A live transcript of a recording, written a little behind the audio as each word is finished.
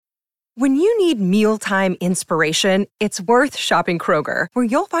When you need mealtime inspiration, it's worth shopping Kroger, where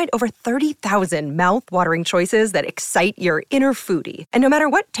you'll find over 30,000 mouth-watering choices that excite your inner foodie. And no matter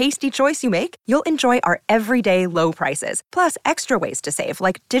what tasty choice you make, you'll enjoy our everyday low prices, plus extra ways to save,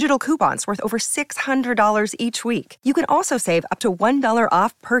 like digital coupons worth over $600 each week. You can also save up to $1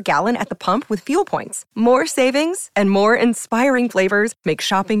 off per gallon at the pump with fuel points. More savings and more inspiring flavors make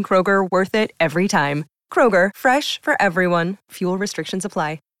shopping Kroger worth it every time. Kroger, fresh for everyone. Fuel restrictions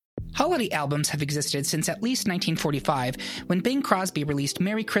apply. Holiday albums have existed since at least 1945, when Bing Crosby released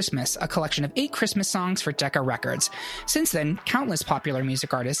Merry Christmas, a collection of 8 Christmas songs for Decca Records. Since then, countless popular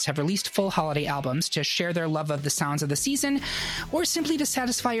music artists have released full holiday albums to share their love of the sounds of the season, or simply to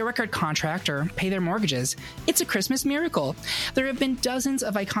satisfy a record contract or pay their mortgages. It's a Christmas miracle. There have been dozens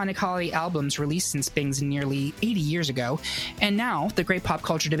of iconic holiday albums released since Bing's nearly 80 years ago, and now the Great Pop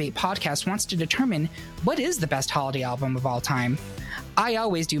Culture Debate podcast wants to determine what is the best holiday album of all time. I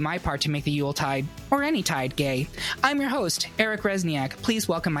always do my part to make the Yuletide, or any tide, gay. I'm your host, Eric Resniak. Please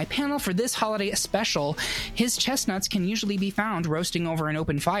welcome my panel for this holiday special. His chestnuts can usually be found roasting over an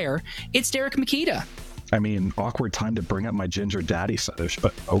open fire. It's Derek Makita. I mean, awkward time to bring up my ginger daddy fetish,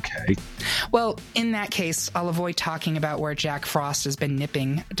 but okay. Well, in that case, I'll avoid talking about where Jack Frost has been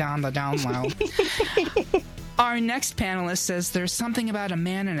nipping down the down low. Our next panelist says there's something about a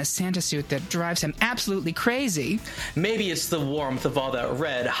man in a Santa suit that drives him absolutely crazy. Maybe it's the warmth of all that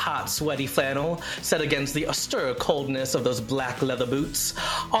red, hot, sweaty flannel set against the austere coldness of those black leather boots.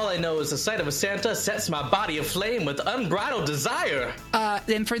 All I know is the sight of a Santa sets my body aflame with unbridled desire.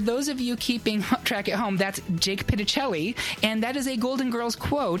 And for those of you keeping track at home, that's Jake Pitticelli, and that is a Golden Girls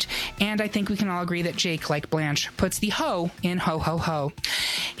quote, and I think we can all agree that Jake, like Blanche, puts the ho in ho ho ho.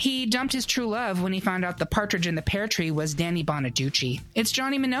 He dumped his true love when he found out the partridge in the pear tree was Danny Bonaducci. It's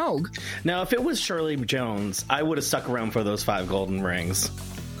Johnny Minogue. Now, if it was Shirley Jones, I would have stuck around for those 5 golden rings.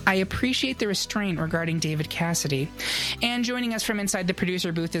 I appreciate the restraint regarding David Cassidy. And joining us from inside the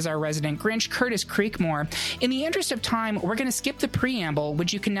producer booth is our resident Grinch, Curtis Creekmore. In the interest of time, we're going to skip the preamble,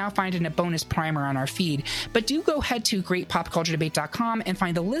 which you can now find in a bonus primer on our feed. But do go head to greatpopculturedebate.com and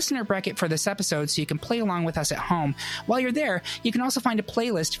find the listener bracket for this episode so you can play along with us at home. While you're there, you can also find a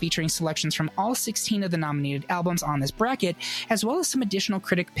playlist featuring selections from all 16 of the nominated albums on this bracket, as well as some additional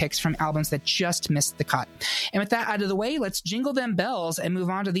critic picks from albums that just missed the cut. And with that out of the way, let's jingle them bells and move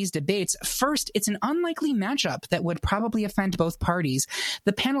on to these debates. First, it's an unlikely matchup that would probably offend both parties.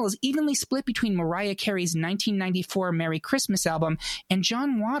 The panel is evenly split between Mariah Carey's 1994 Merry Christmas album and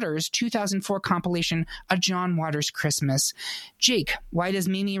John Waters' 2004 compilation, A John Waters Christmas. Jake, why does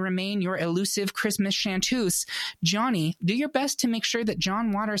Mimi remain your elusive Christmas chanteuse? Johnny, do your best to make sure that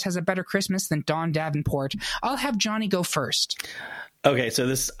John Waters has a better Christmas than Dawn Davenport. I'll have Johnny go first. Okay,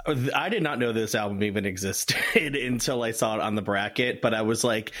 so I did not know this album even existed until I saw it on the bracket, but I was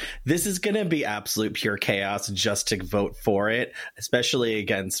like, this is going to be absolute pure chaos just to vote for it, especially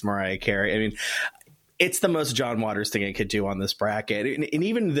against Mariah Carey. I mean, it's the most John Waters thing I could do on this bracket. And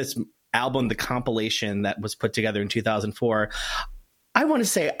even this album, the compilation that was put together in 2004, I want to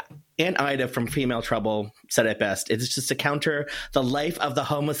say Aunt Ida from Female Trouble said it best. It's just to counter the life of the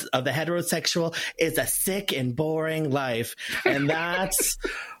heterosexual is a sick and boring life. And that's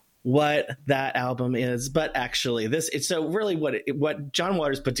what that album is. But actually, it's so really what John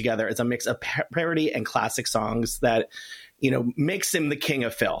Waters put together is a mix of parody and classic songs that, you know, makes him the king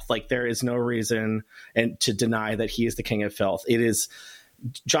of filth. Like, there is no reason to deny that he is the king of filth. It is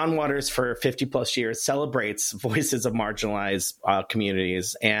John Waters, for 50 plus years, celebrates voices of marginalized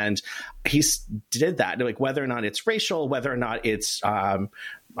communities. And he did that, like, whether or not it's racial, whether or not it's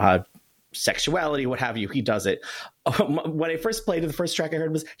sexuality, what have you, he does it. When I first played it, the first track I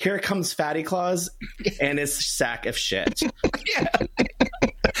heard was Here Comes Fatty Claus and his sack of shit.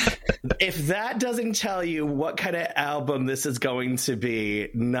 If that doesn't tell you what kind of album this is going to be,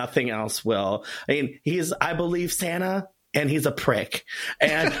 nothing else will. I mean, I believe Santa, and he's a prick.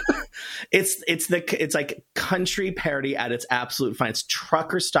 And it's like country parody at its absolute finest.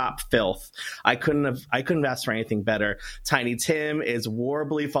 Trucker stop filth. I couldn't have asked for anything better. Tiny Tim is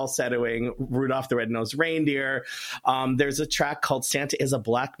warbly falsettoing Rudolph the Red-Nosed Reindeer. There's a track called Santa is a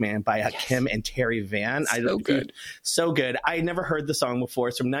Black Man by Kim and Terry Van. So good. I never heard the song before.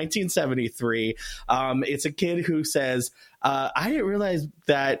 It's from 1973. It's a kid who says, I didn't realize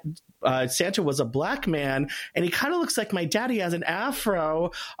that Santa was a black man, and he kind of looks like my daddy, has an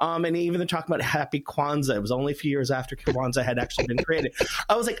afro. And even they're talking about Happy Kwanzaa. It was only a few years after Kwanzaa had actually been created.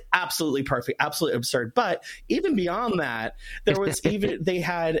 I was like, absolutely perfect, absolutely absurd. But even beyond that, they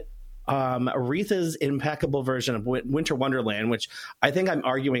had Aretha's impeccable version of Winter Wonderland, which I think I'm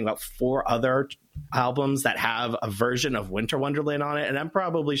arguing about 4 other albums that have a version of Winter Wonderland on it, and I'm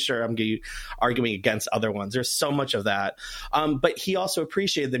probably sure I'm arguing against other ones. There's so much of that. But he also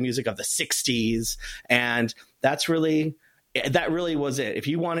appreciated the music of the 60s, and that really was it. If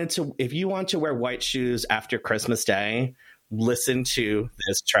you want to wear white shoes after Christmas Day, listen to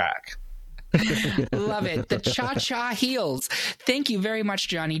this track. Love it. The Cha-Cha Heels. Thank you very much,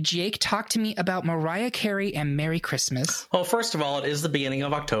 Johnny. Jake, talk to me about Mariah Carey and Merry Christmas. Well, first of all, it is the beginning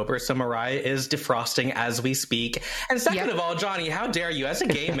of October, so Mariah is defrosting as we speak. And second of all, Johnny, how dare you? As a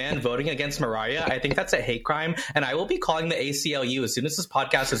gay man voting against Mariah, I think that's a hate crime, and I will be calling the ACLU as soon as this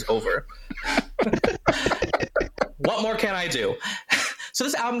podcast is over. What more can I do? So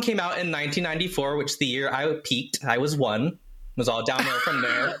this album came out in 1994, which the year I peaked. I was 1. It was all downhill from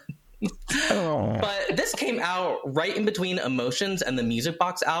there. But this came out right in between Emotions and the Music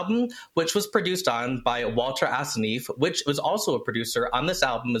Box album, which was produced on by Walter Aseneff, which was also a producer on this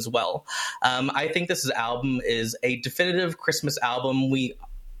album as well. I think this album is a definitive Christmas album. We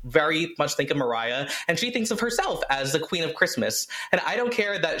very much think of Mariah, and she thinks of herself as the Queen of Christmas. And I don't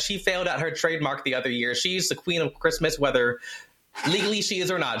care that she failed at her trademark the other year. She's the Queen of Christmas, whether legally she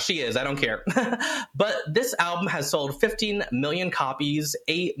is or not. She is. I don't care. But this album has sold 15 million copies,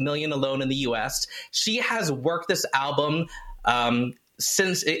 8 million alone in the US. She has worked this album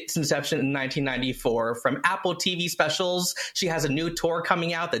since its inception in 1994, from Apple TV specials. She has a new tour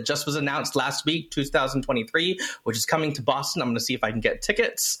coming out that just was announced last week, 2023, which is coming to Boston. I'm going to see if I can get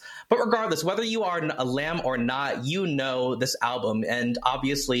tickets. But regardless, whether you are a lamb or not, you know this album. And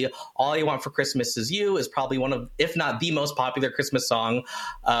obviously, All I Want for Christmas Is You is probably one of, if not the most popular Christmas song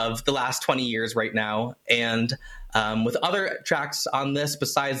of the last 20 years right now. And with other tracks on this,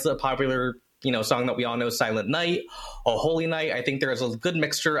 besides the popular song that we all know, Silent Night, Oh Holy Night, I think there is a good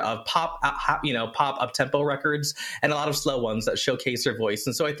mixture of pop up-tempo records and a lot of slow ones that showcase her voice.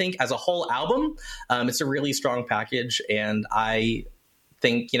 And so I think as a whole album, it's a really strong package. And I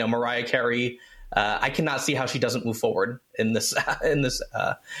think, Mariah Carey, I cannot see how she doesn't move forward in this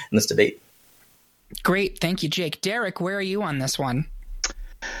debate. Great. Thank you, Jake. Derek, where are you on this one?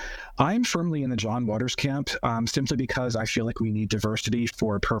 I'm firmly in the John Waters camp, simply because I feel like we need diversity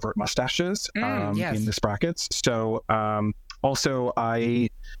for pervert mustaches in this brackets. So also, I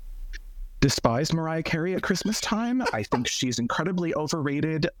despise Mariah Carey at Christmas time. I think she's incredibly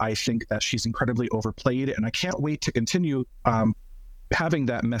overrated. I think that she's incredibly overplayed, and I can't wait to continue having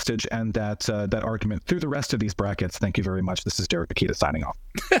that message and that argument through the rest of these brackets. Thank you very much. This is Derek Akita signing off.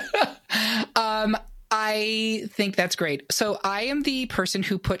 I think that's great. So I am the person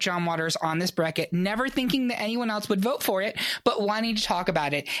who put John Waters on this bracket, never thinking that anyone else would vote for it, but wanting to talk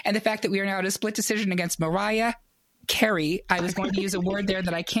about it. And the fact that we are now at a split decision against Mariah Carey, I was going to use a word there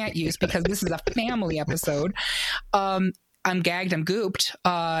that I can't use because this is a family episode. I'm gagged, I'm gooped,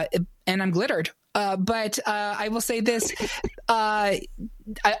 and I'm glittered. But I will say this,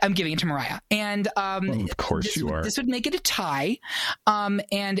 I'm giving it to Mariah. And of course you are. This would make it a tie.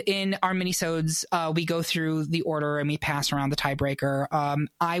 And in our minisodes, we go through the order and we pass around the tiebreaker.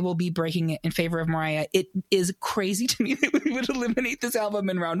 I will be breaking it in favor of Mariah. It is crazy to me that we would eliminate this album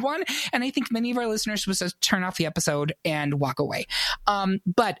in round 1. And I think many of our listeners would just turn off the episode and walk away.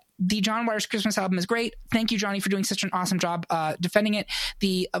 But the John Waters Christmas album is great. Thank you, Johnny, for doing such an awesome job defending it.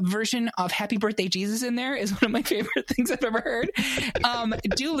 The version of Happy Birthday Jesus in there is one of my favorite things I've ever heard.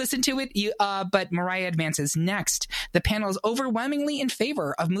 Do listen to it, but Mariah advances. Next, the panel is overwhelmingly in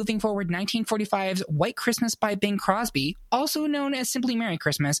favor of moving forward 1945's White Christmas by Bing Crosby, also known as simply Merry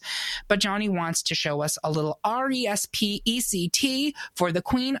Christmas. But Johnny wants to show us a little RESPECT for the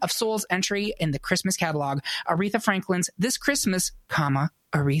Queen of Soul's entry in the Christmas catalog, Aretha Franklin's This Christmas,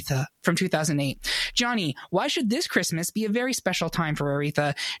 Aretha from 2008. Johnny, why should this Christmas be a very special time for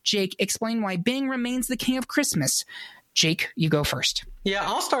Aretha? Jake, explain why Bing remains the king of Christmas. Jake, you go first. Yeah,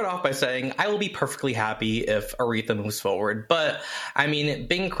 I'll start off by saying I will be perfectly happy if Aretha moves forward. But, I mean,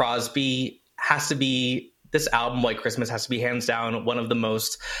 Bing Crosby has to be... This album, White Christmas, has to be hands down one of the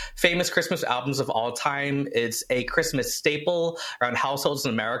most famous Christmas albums of all time. It's a Christmas staple around households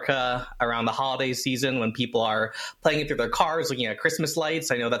in America around the holiday season when people are playing it through their cars, looking at Christmas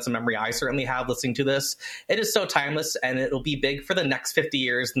lights. I know that's a memory I certainly have listening to this. It is so timeless, and it'll be big for the next 50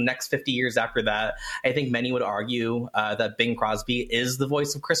 years, the next 50 years after that. I think many would argue that Bing Crosby is the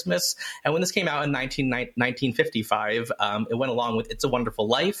voice of Christmas. And when this came out in 1955, it went along with It's a Wonderful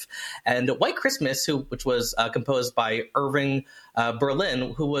Life. And White Christmas, which was was composed by Irving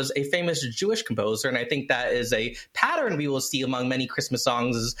Berlin, who was a famous Jewish composer. And I think that is a pattern we will see among many Christmas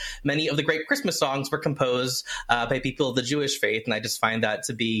songs, as many of the great Christmas songs were composed by people of the Jewish faith. And I just find that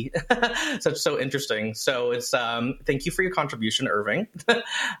to be so interesting. So it's thank you for your contribution, Irving. But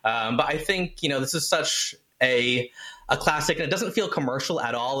I think, this is such a classic, and it doesn't feel commercial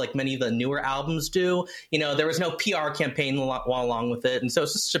at all like many of the newer albums do. There was no PR campaign along with it, and so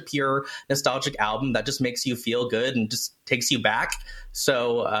it's just a pure nostalgic album that just makes you feel good and just takes you back.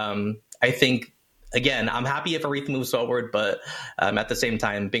 So I think, again, I'm happy if Aretha moves forward, but at the same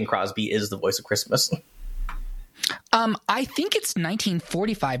time, Bing Crosby is the voice of Christmas. I think it's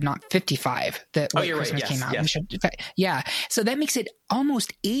 1945, not 55, that White Christmas came out. Yes. Yeah. So that makes it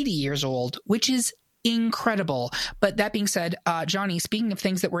almost 80 years old, which is incredible. But that being said, Johnny, speaking of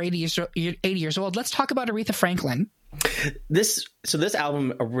things that were 80 years old, let's talk about Aretha Franklin. This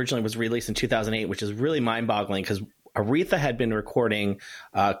album originally was released in 2008, which is really mind-boggling because Aretha had been recording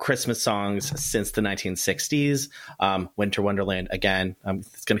Christmas songs since the 1960s. Winter Wonderland, again,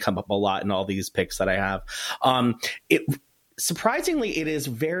 it's going to come up a lot in all these picks that I have. Surprisingly,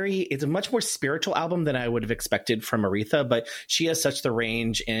 it's a much more spiritual album than I would have expected from Aretha, but she has such the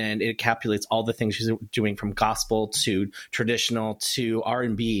range, and it encapsulates all the things she's doing, from gospel to traditional to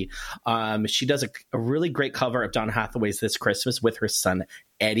R&B. She does a really great cover of Don Hathaway's This Christmas with her son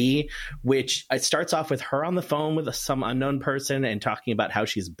Eddie, which it starts off with her on the phone with some unknown person and talking about how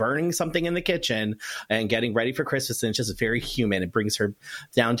she's burning something in the kitchen and getting ready for Christmas. And it's just very human. It brings her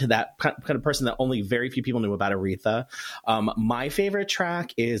down to that kind of person that only very few people knew about Aretha. My favorite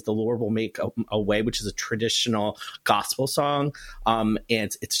track is The Lord Will Make a Way, which is a traditional gospel song. And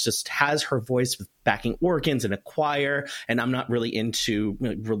it's just has her voice with backing organs and a choir. And I'm not really into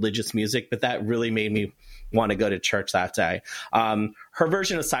religious music, but that really made me want to go to church that day. Her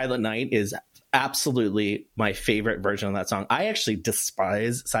version of Silent Night is absolutely my favorite version of that song. I actually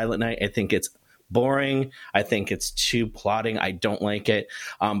despise Silent Night. I think it's boring. I think it's too plotting. I don't like it.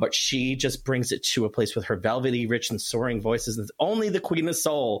 But she just brings it to a place with her velvety, rich, and soaring voices. And only the Queen of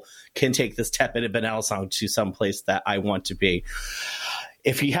Soul can take this tepid banal song to some place that I want to be.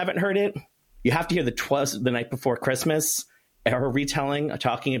 If you haven't heard it, you have to hear the Night Before Christmas, her retelling,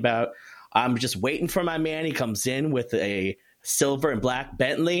 talking about, I'm just waiting for my man. He comes in with a silver and black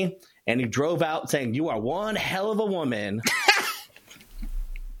Bentley, and he drove out saying, "You are one hell of a woman."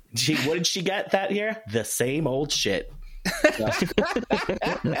 What did she get that year? The same old shit.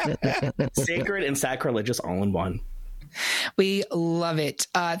 Sacred and sacrilegious all in one. We love it.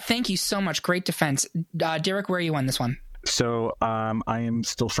 Thank you so much. Great defense. Derek, where are you on this one? So I am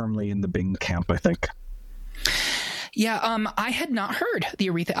still firmly in the Bing camp, I think. Yeah, I had not heard the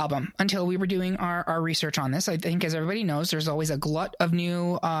Aretha album until we were doing our research on this. I think, as everybody knows, there's always a glut of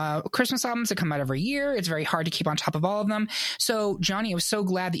new Christmas albums that come out every year. It's very hard to keep on top of all of them. So, Johnny, I was so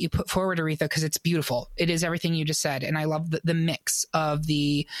glad that you put forward Aretha because it's beautiful. It is everything you just said. And I love the mix of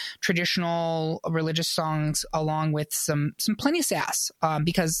the traditional religious songs along with some plenty of sass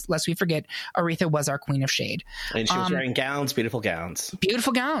because, lest we forget, Aretha was our Queen of Shade. And she was wearing gowns, beautiful gowns.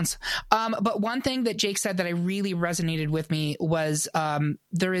 Beautiful gowns. But one thing that Jake said that I really resonated with me was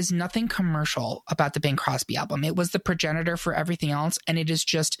there is nothing commercial about the Bing Crosby album. It was the progenitor for everything else, and it is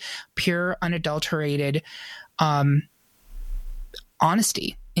just pure, unadulterated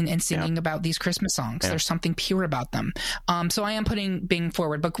honesty in singing about these Christmas songs. Yeah. There's something pure about them. So I am putting Bing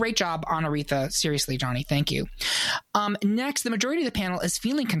forward, but great job on Aretha. Seriously, Johnny, thank you. Next, the majority of the panel is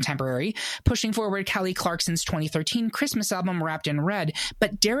feeling contemporary, pushing forward Kelly Clarkson's 2013 Christmas album, Wrapped in Red,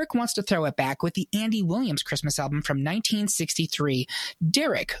 but Derek wants to throw it back with the Andy Williams Christmas album from 1963.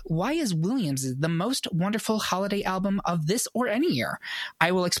 Derek, why is Williams the most wonderful holiday album of this or any year?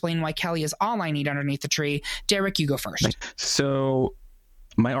 I will explain why Kelly is all I need underneath the tree. Derek, you go first. So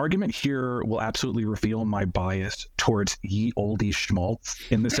my argument here will absolutely reveal my bias towards ye olde schmaltz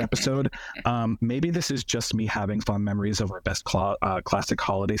in this episode. Maybe this is just me having fond memories of our best classic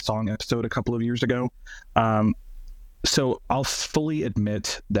holiday song episode a couple of years ago. So I'll fully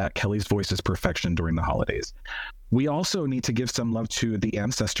admit that Kelly's voice is perfection during the holidays. We also need to give some love to the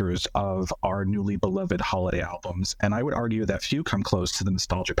ancestors of our newly beloved holiday albums, and I would argue that few come close to the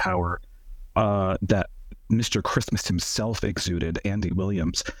nostalgia power that Mr. Christmas himself exuded, Andy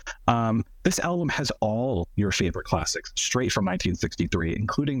Williams. This album has all your favorite classics straight from 1963,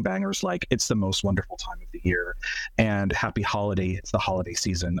 including bangers like It's the Most Wonderful Time of the Year and Happy Holiday, It's the Holiday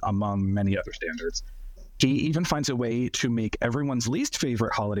Season, among many other standards. He even finds a way to make everyone's least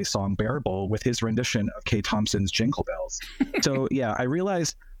favorite holiday song bearable with his rendition of Kay Thompson's Jingle Bells. So yeah, I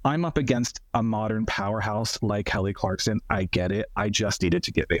realize I'm up against a modern powerhouse like Kelly Clarkson. I get it. I just needed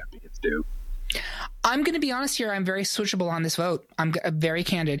to give Andy its due. I'm going to be honest here. I'm very switchable on this vote. I'm very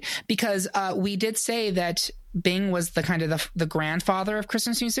candid because we did say that Bing was the kind of the grandfather of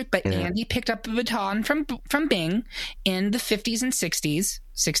Christmas music, but Andy picked up the baton from Bing in the 50s and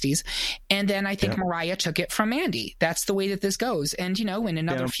 60s, and then I think Mariah took it from Andy. That's the way that this goes. And, you know, in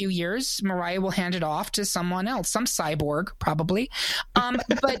another few years, Mariah will hand it off to someone else, some cyborg probably.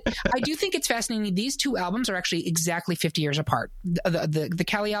 But I do think it's fascinating. These two albums are actually exactly 50 years apart, the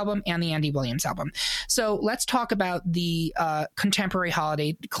Kelly album and the Andy Williams album. So let's talk about the contemporary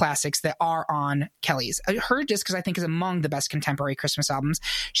holiday classics that are on Kelly's. Her disc, because I think is among the best contemporary Christmas albums.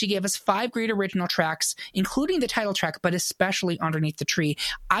 She gave us 5 great original tracks, including the title track, but especially Underneath the Tree.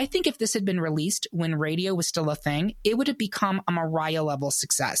 I think if this had been released when radio was still a thing, it would have become a Mariah level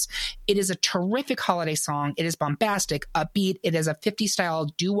success. It is a terrific holiday song. It is bombastic, upbeat. It has a 50s style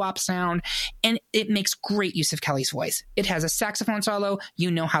doo-wop sound, and it makes great use of Kelly's voice. It has a saxophone solo. You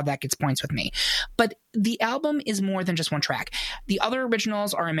know how that gets points with me. But the album is more than just one track. The other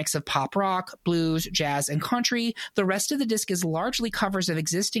originals are a mix of pop rock, blues, jazz, and country. The rest of the disc is largely covers of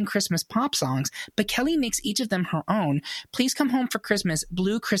existing Christmas pop songs, but Kelly makes each of them her own. Please Come Home for Christmas,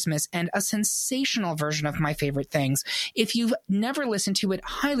 Blue Christmas, and a sensational version of My Favorite Things. If you've never listened to it,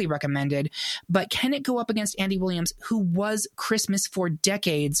 highly recommended. But can it go up against Andy Williams, who was Christmas for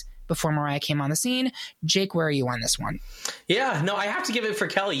decades before Mariah came on the scene? Jake, where are you on this one? Yeah, no, I have to give it for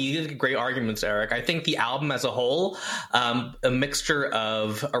Kelly. You did great arguments, Eric. I think the album as a whole, a mixture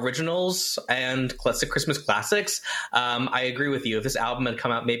of originals and classic Christmas classics. I agree with you. If this album had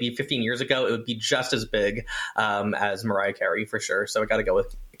come out maybe 15 years ago, it would be just as big as Mariah Carey for sure. So I got to go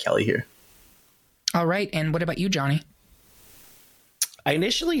with Kelly here. All right. And what about you, Johnny? I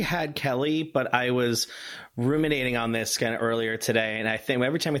initially had Kelly, but I was ruminating on this kind of earlier today, and I think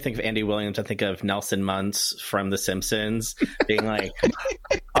every time I think of Andy Williams, I think of Nelson Muntz from The Simpsons being like,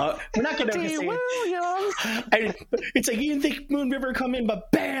 "We're not going to say Williams." It's like, you didn't think Moon River come in,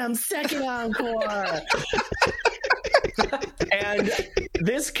 but bam, second encore. And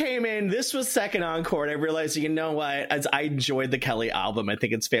this came in. This was second encore, and I realized, you know what? As I enjoyed the Kelly album, I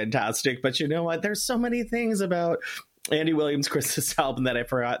think it's fantastic. But you know what? There's so many things about Andy Williams' Christmas album that I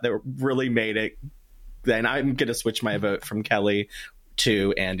forgot that really made it. Then I'm going to switch my vote from Kelly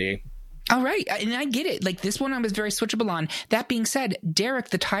to Andy. All right. And I get it. Like, this one I was very switchable on. That being said, Derek,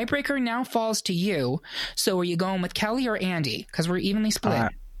 the tiebreaker now falls to you. So are you going with Kelly or Andy? Because we're evenly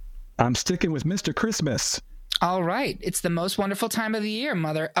split. I'm sticking with Mr. Christmas. All right. It's the most wonderful time of the year,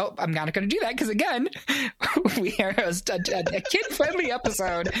 Mother. Oh, I'm not going to do that because, again, we are a kid-friendly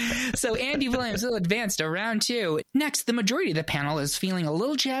episode. So Andy Williams will advance to round 2. Next, the majority of the panel is feeling a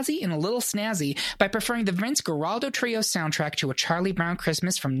little jazzy and a little snazzy by preferring the Vince Guaraldo Trio soundtrack to A Charlie Brown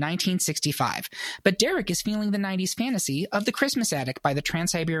Christmas from 1965. But Derek is feeling the 90s fantasy of The Christmas Attic by the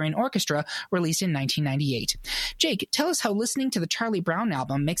Trans-Siberian Orchestra, released in 1998. Jake, tell us how listening to the Charlie Brown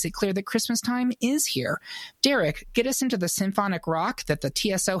album makes it clear that Christmas time is here. Derek, get us into the symphonic rock that the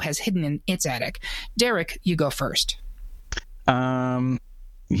TSO has hidden in its attic. Derek, you go first.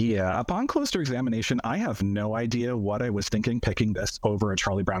 Yeah, upon closer examination, I have no idea what I was thinking picking this over A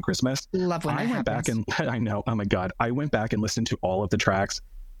Charlie Brown Christmas. Love when I went back and I know, oh my God, I went back and listened to all of the tracks.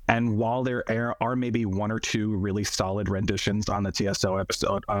 And while there are maybe 1 or 2 really solid renditions on the TSO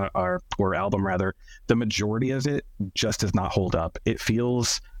episode or album rather, the majority of it just does not hold up. It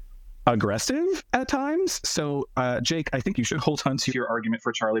feels aggressive at times. So, Jake, I think you should hold on to your argument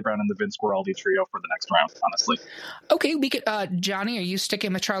for Charlie Brown and the Vince Guaraldi Trio for the next round, honestly. Okay, we could. Johnny, are you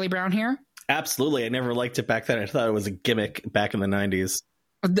sticking with Charlie Brown here? Absolutely. I never liked it back then. I thought it was a gimmick back in the 90s.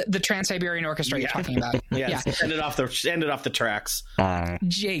 The Trans-Siberian Orchestra you're talking about. Yeah. Ended off the tracks.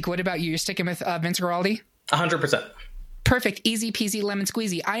 Jake, what about you? You're sticking with Vince Guaraldi? 100%. Perfect. Easy peasy lemon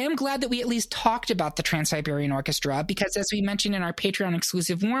squeezy. I am glad that we at least talked about the Trans-Siberian Orchestra because, as we mentioned in our Patreon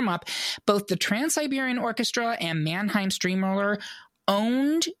exclusive warm-up, both the Trans-Siberian Orchestra and Mannheim Steamroller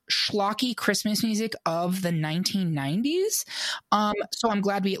owned schlocky Christmas music of the 1990s. So I'm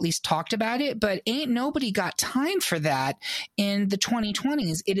glad we at least talked about it, but ain't nobody got time for that in the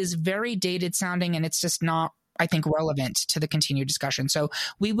 2020s. It is very dated sounding, and it's just not, I think, relevant to the continued discussion. So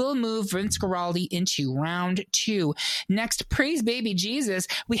we will move Vince Guaraldi into round 2. Next, Praise Baby Jesus.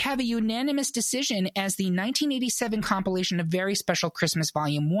 We have a unanimous decision as the 1987 compilation of Very Special Christmas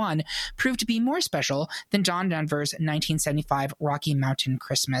Volume 1 proved to be more special than John Denver's 1975 Rocky Mountain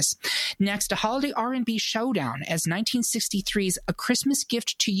Christmas. Next, a holiday R&B showdown as 1963's A Christmas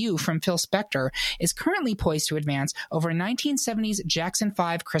Gift to You from Phil Spector is currently poised to advance over 1970's Jackson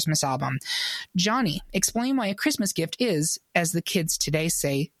 5 Christmas album. Johnny, explain why why a Christmas gift is, as the kids today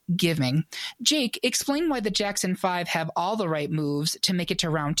say, giving. Jake, explain why the Jackson 5 have all the right moves to make it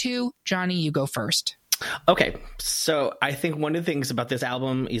to round 2. Johnny, you go first. Okay, so I think one of the things about this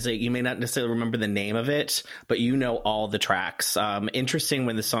album is that you may not necessarily remember the name of it, but you know all the tracks. Interesting,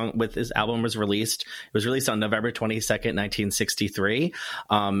 when this album was released, it was released on November 22nd, 1963.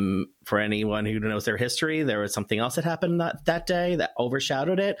 For anyone who knows their history, there was something else that happened that day that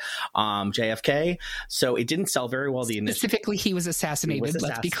overshadowed it, JFK. So it didn't sell very well. Specifically, he was assassinated.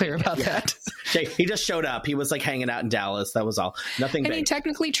 Let's be clear about that. He just showed up. He was like hanging out in Dallas. That was all. Nothing big. I mean,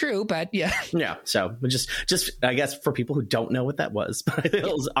 technically true, but yeah. Yeah, so just I guess for people who don't know what that was, but it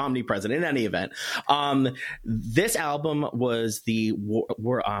was omnipresent in any event. This album was the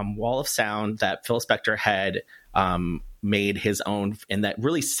Wall of Sound that Phil Spector had made his own, and that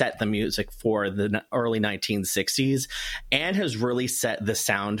really set the music for the early 1960s and has really set the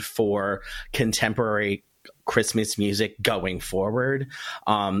sound for contemporary Christmas music going forward.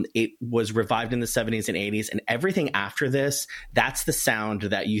 It was revived in the 70s and 80s, and everything after this, that's the sound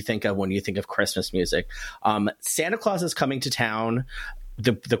that you think of when you think of Christmas music. Santa Claus is Coming to Town.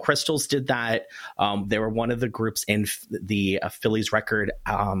 The Crystals did that. They were one of the groups in the Phillies record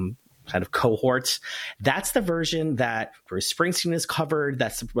kind of cohorts. That's the version that Bruce Springsteen has covered.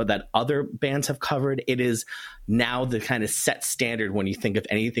 That's what that other bands have covered. It is now the kind of set standard when you think of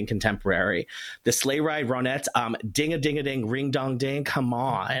anything contemporary. The Sleigh Ride Ronettes, ding-a-ding-a-ding, ring-dong-ding, come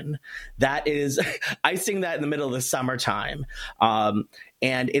on. That is, I sing that in the middle of the summertime.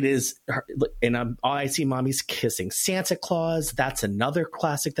 And it is, and I See Mommy's Kissing Santa Claus. That's another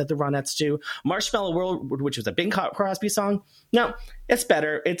classic that the Ronettes do. Marshmallow World, which was a Bing Crosby song. No, it's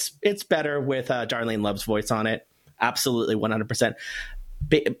better. It's better with Darlene Love's voice on it. Absolutely, 100%.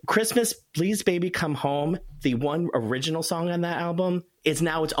 Christmas, Please Baby Come Home, the one original song on that album, is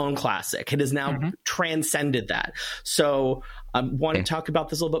now its own classic. It has now transcended that. So I want to talk about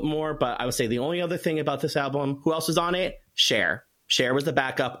this a little bit more, but I would say the only other thing about this album, who else was on it? Cher. Cher was the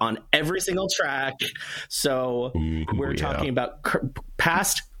backup on every single track. So we're talking about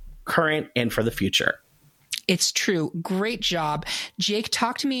past, current, and for the future. It's true. Great job. Jake,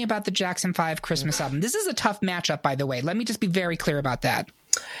 talk to me about the Jackson 5 Christmas album. This is a tough matchup, by the way. Let me just be very clear about that.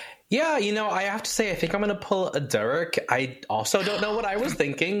 Yeah, I have to say, I think I'm going to pull a Derek. I also don't know what I was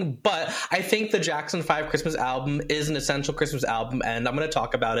thinking, but I think the Jackson 5 Christmas album is an essential Christmas album, and I'm going to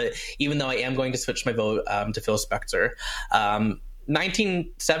talk about it, even though I am going to switch my vote to Phil Spector.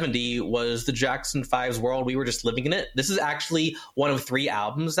 1970 was the Jackson 5's world. We were just living in it. This is actually one of 3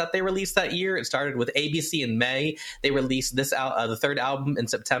 albums that they released that year. It started with ABC in May. They released this the third album in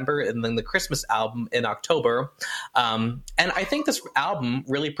September, and then the Christmas album in October. And I think this album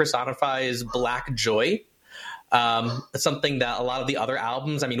really personifies Black joy. It's something that a lot of the other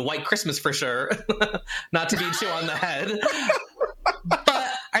albums, I mean, White Christmas for sure, not to beat you on the head, but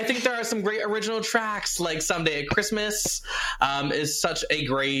I think there are some great original tracks, like Someday at Christmas is such a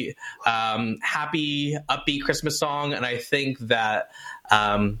great, happy, upbeat Christmas song. And I think that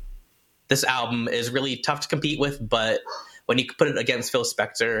this album is really tough to compete with. But when you put it against Phil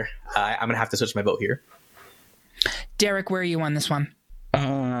Spector, I'm going to have to switch my vote here. Derek, where are you on this one?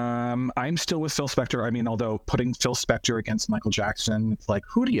 I'm still with Phil Spector. I mean, although putting Phil Spector against Michael Jackson, it's like,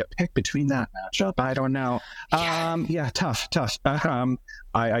 who do you pick between that matchup? I don't know. Yeah, tough. I'm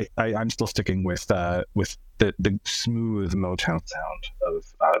still sticking with the smooth Motown sound of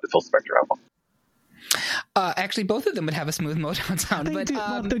the Phil Spector album. Actually, both of them would have a smooth Motown sound,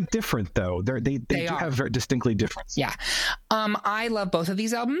 they're different though. They do have very distinctly different. Yeah, I love both of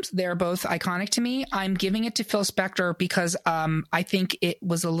these albums. They're both iconic to me. I'm giving it to Phil Spector because I think it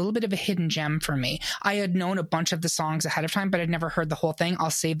was a little bit of a hidden gem for me. I had known a bunch of the songs ahead of time, but I'd never heard the whole thing. I'll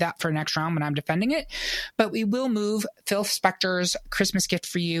save that for next round when I'm defending it. But we will move Phil Spector's Christmas Gift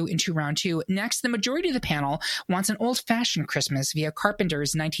for You into round 2. Next, the majority of the panel wants an old-fashioned Christmas via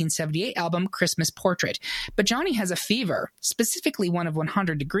Carpenter's 1978 album Christmas Portrait. But Johnny has a fever, specifically one of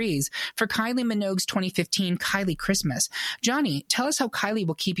 100 degrees, for Kylie Minogue's 2015 Kylie Christmas. Johnny, tell us how Kylie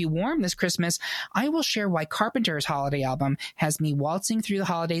will keep you warm this Christmas. I will share why Carpenter's holiday album has me waltzing through the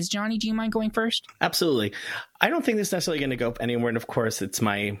holidays. Johnny, do you mind going first? Absolutely. I don't think this is necessarily going to go anywhere. And of course,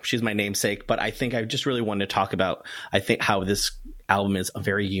 she's my namesake. But I think I just really wanted to talk about, how this album is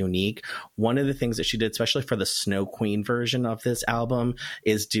very unique. One of the things that she did, especially for the Snow Queen version of this album,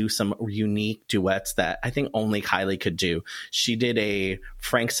 is do some unique duets that I think only Kylie could do. She did a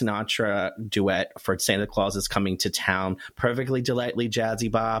Frank Sinatra duet for Santa Claus is Coming to Town, perfectly delightfully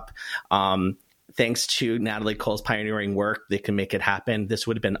jazzy bop. thanks to Natalie Cole's pioneering work, they can make it happen. This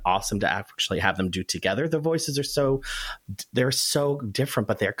would have been awesome to actually have them do together. Their voices are they're so different,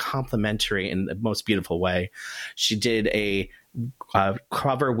 but they're complementary in the most beautiful way. She did a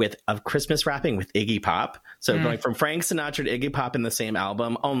cover of Christmas rapping with Iggy Pop. So going from Frank Sinatra to Iggy Pop in the same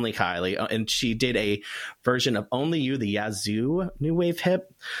album, only Kylie. And she did a version of Only You, the Yazoo new wave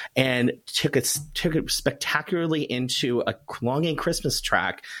hip, and took it spectacularly into a longing Christmas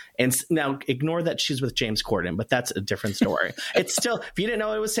track. And now ignore that she's with James Corden, but that's a different story. It's still, if you didn't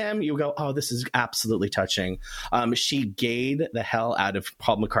know it was him, you go, oh, this is absolutely touching. She gayed the hell out of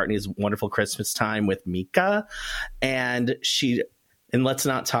Paul McCartney's Wonderful Christmas Time with Mika. And let's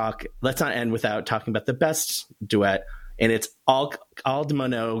not end without talking about the best duet. And it's all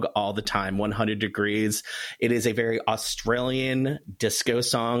Minogue all the time, 100 Degrees. It is a very Australian disco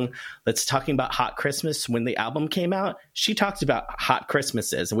song that's talking about hot Christmas. When the album came out, she talked about hot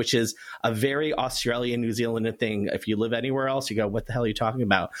Christmases, which is a very Australian, New Zealand thing. If you live anywhere else, you go, what the hell are you talking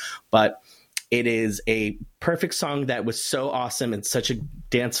about? But it is a perfect song that was so awesome and such a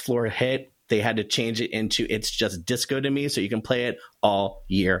dance floor hit. They had to change it into It's Just Disco to Me, so you can play it all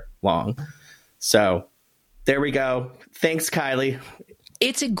year long. So there we go. Thanks, Kylie.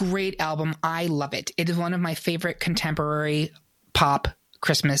 It's a great album. I love it. It is one of my favorite contemporary pop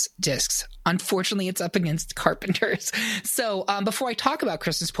Christmas discs. Unfortunately, it's up against Carpenters. So before I talk about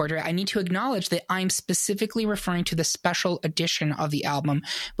Christmas Portrait, I need to acknowledge that I'm specifically referring to the special edition of the album,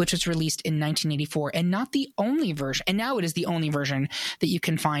 which was released in 1984, and not the only version. And now it is the only version that you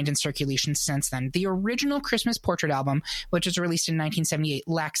can find in circulation since then. The original Christmas Portrait album, which was released in 1978,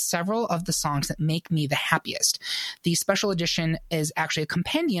 lacks several of the songs that make me the happiest. The special edition is actually a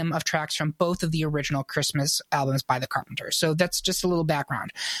compendium of tracks from both of the original Christmas albums by the Carpenters. So that's just a little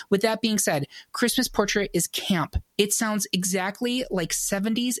background. With that being said, Christmas Portrait is camp. It sounds exactly like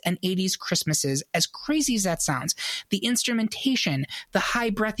 70s and 80s Christmases, as crazy as that sounds. The instrumentation, the high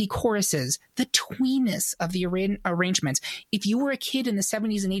breathy choruses, the tweeness of the arrangements. If you were a kid in the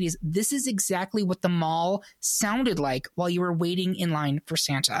 70s and 80s, this is exactly what the mall sounded like while you were waiting in line for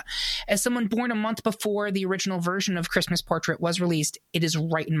Santa. As someone born a month before the original version of Christmas Portrait was released, it is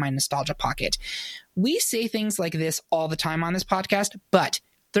right in my nostalgia pocket. We say things like this all the time on this podcast, but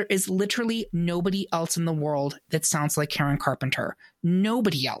there is literally nobody else in the world that sounds like Karen Carpenter.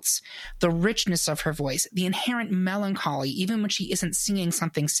 Nobody else. The richness of her voice, the inherent melancholy, even when she isn't singing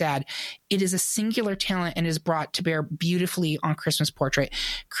something sad, it is a singular talent and is brought to bear beautifully on Christmas Portrait.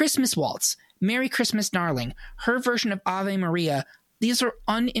 Christmas Waltz, Merry Christmas Darling, her version of Ave Maria, these are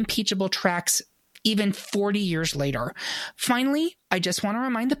unimpeachable tracks even 40 years later. Finally, I just want to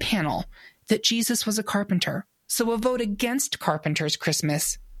remind the panel that Jesus was a carpenter. So a vote against Carpenter's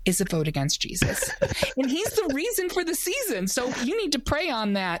Christmas is a vote against Jesus. And he's the reason for the season. So you need to pray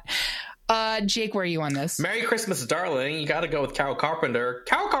on that. Jake, where are you on this? Merry Christmas, Darling. You got to go with Carol Carpenter.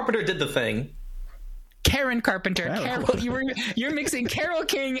 Carol Carpenter did the thing. Karen Carpenter. Carol, you're mixing Carole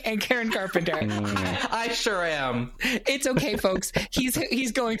King and Karen Carpenter. I sure am. It's okay, folks.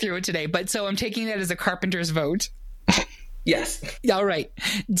 He's going through it today. But so I'm taking that as a Carpenter's vote. Yes. All right.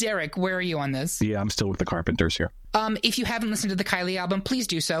 Derek, where are you on this? Yeah, I'm still with the Carpenters here. If you haven't listened to the Kylie album, please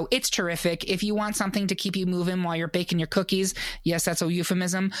do so. It's terrific. If you want something to keep you moving while you're baking your cookies, yes, that's a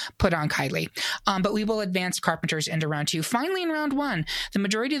euphemism, put on Kylie. But we will advance Carpenters into round two. Finally, in round one, the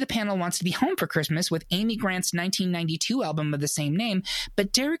majority of the panel wants to be home for Christmas with Amy Grant's 1992 album of the same name,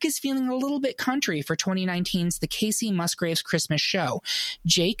 but Derek is feeling a little bit country for 2019's The Casey Musgraves Christmas Show.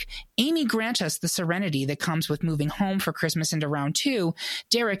 Jake, Amy grant us the serenity that comes with moving home for Christmas into round two.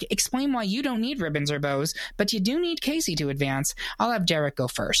 Derek, explain why you don't need ribbons or bows, but you do need Casey to advance. I'll have Derek go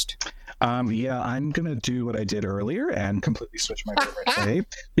first. Yeah, I'm going to do what I did earlier and completely switch my favorite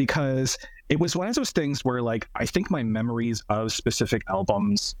because it was one of those things where, like, I think my memories of specific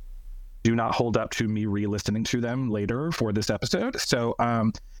albums do not hold up to me re-listening to them later for this episode. So,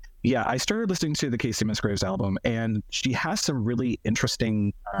 yeah, I started listening to the Casey Musgraves album, and she has some really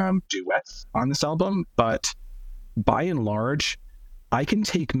interesting duets on this album, but by and large, I can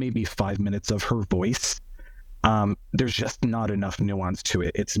take maybe 5 minutes of her voice. There's just not enough nuance to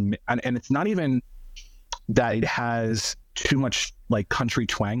it. It's not even that it has too much like country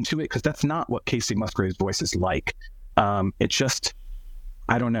twang to it, because that's not what Casey Musgraves' voice is like. It's just,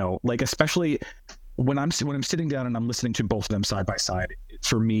 I don't know, like, especially when I'm sitting down and I'm listening to both of them side by side,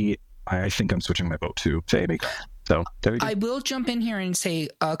 for me, I think I'm switching my vote to Amy. So there you go. I will jump in here and say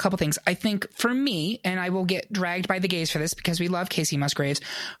a couple things. I think for me, and I will get dragged by the gays for this because we love Kacey Musgraves,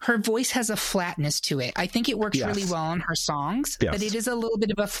 her voice has a flatness to it. I think it works really well on her songs, but it is a little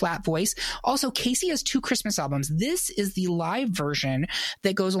bit of a flat voice. Also, Kacey has 2 Christmas albums. This is the live version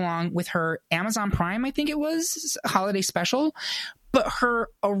that goes along with her Amazon Prime, I think it was, holiday special. But her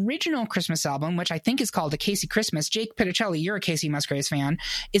original Christmas album, which I think is called A Kacey Christmas, Jake Pitticelli, you're a Kacey Musgraves fan.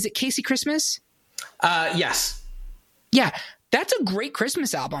 Is it Kacey Christmas? Yes. Yeah, that's a great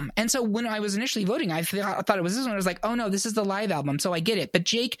Christmas album. And so when I was initially voting, I thought it was this one. I was like, oh no, this is the live album. So I get it. But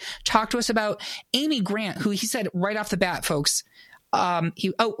Jake talked to us about Amy Grant, who he said right off the bat, folks, we're going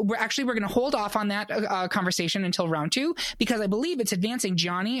to hold off on that conversation until round 2, because I believe it's advancing.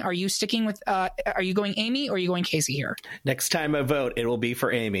 Johnny, are you sticking with, are you going Amy or are you going Kacey here? Next time I vote, it will be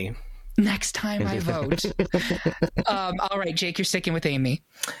for Amy. Next time I vote. All right, Jake, you're sticking with Amy.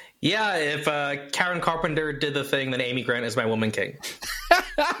 Yeah, if Karen Carpenter did the thing, then Amy Grant is my woman king.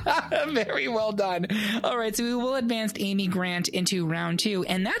 Very well done. All right, so we will advance Amy Grant into round 2.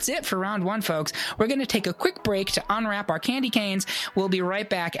 And that's it for round 1, folks. We're going to take a quick break to unwrap our candy canes. We'll be right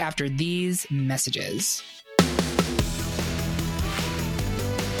back after these messages.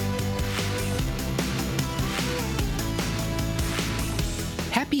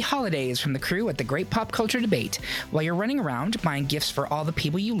 Happy holidays from the crew at the Great Pop Culture Debate. While you're running around buying gifts for all the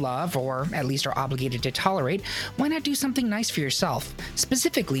people you love, or at least are obligated to tolerate, why not do something nice for yourself?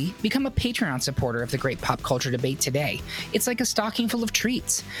 Specifically, become a Patreon supporter of the Great Pop Culture Debate today. It's like a stocking full of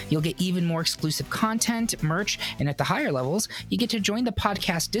treats. You'll get even more exclusive content, merch, and at the higher levels, you get to join the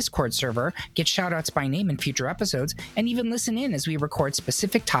podcast Discord server, get shoutouts by name in future episodes, and even listen in as we record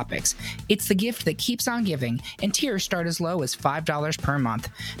specific topics. It's the gift that keeps on giving, and tiers start as low as $5 per month.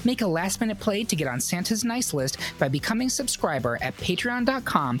 Make a last-minute play to get on Santa's nice list by becoming a subscriber at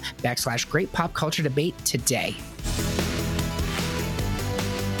patreon.com/Great Pop Culture Debate today.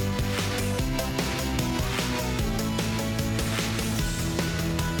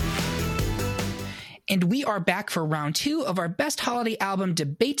 And we are back for round 2 of our best holiday album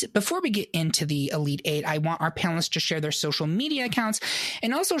debate. Before we get into the Elite 8, I want our panelists to share their social media accounts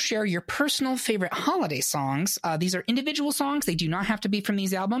and also share your personal favorite holiday songs. These are individual songs. They do not have to be from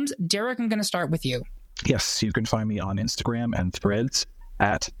these albums. Derek, I'm going to start with you. Yes, you can find me on Instagram and Threads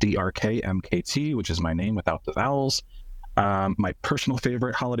at DRKMKT, which is my name without the vowels. My personal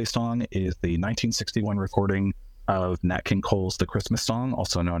favorite holiday song is the 1961 recording of Nat King Cole's The Christmas Song,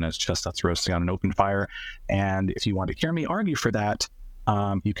 also known as Chestnuts Roasting on an Open Fire. And if you want to hear me argue for that,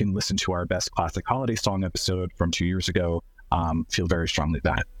 you can listen to our Best Classic Holiday Song episode from 2 years ago. Feel very strongly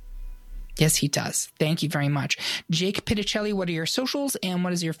about it. Yes, he does. Thank you very much. Jake Pitticelli, what are your socials, and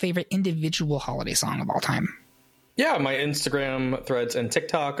what is your favorite individual holiday song of all time? Yeah, my Instagram, Threads, and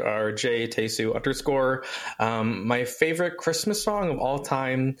TikTok are jtesu_. My favorite Christmas song of all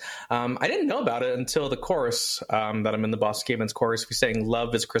time, I didn't know about it until the chorus that I'm in the Boston Gay Men's chorus. We sang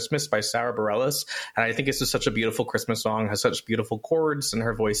Love is Christmas by Sarah Bareilles. And I think it's just such a beautiful Christmas song, has such beautiful chords, and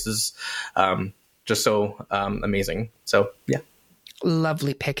her voice is just so amazing. So, yeah.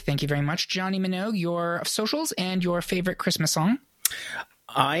 Lovely pick. Thank you very much. Johnny Minogue, your socials and your favorite Christmas song?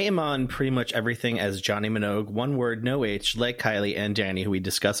 I am on pretty much everything as Johnny Minogue, one word, no H, like Kylie and Danny, who we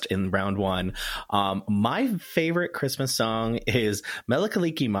discussed in round 1. My favorite Christmas song is Mele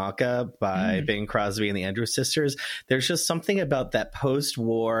Kalikimaka by Bing Crosby and the Andrews Sisters. There's just something about that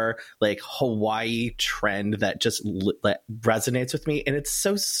post-war, like, Hawaii trend that just resonates with me. And it's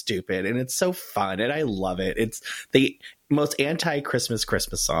so stupid and it's so fun and I love it. It's the most anti-Christmas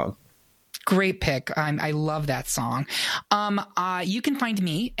song. Great pick. I love that song. You can find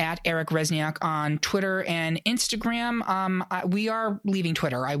me at Eric Resniak on Twitter and Instagram. We are leaving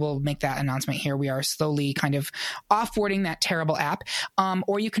Twitter. I will make that announcement here. We are slowly kind of offboarding that terrible app.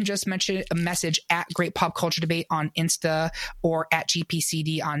 Or you can just mention a message at Great Pop Culture Debate on Insta, or at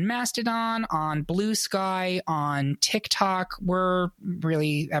GPCD on Mastodon, on Blue Sky, on TikTok. We're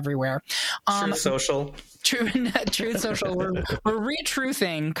really everywhere. Truth Social. Truth Social. We're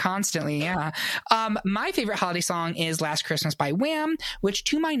re-truthing constantly. Yeah. My favorite holiday song is Last Christmas by Wham, which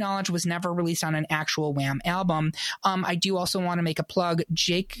to my knowledge was never released on an actual Wham album. I do also want to make a plug.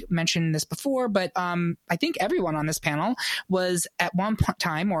 Jake mentioned this before, but I think everyone on this panel was at one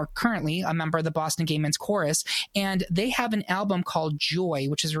time or currently a member of the Boston Gay Men's Chorus, and they have an album called Joy,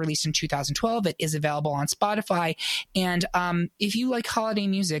 which is released in 2012. It is available on Spotify. And if you like holiday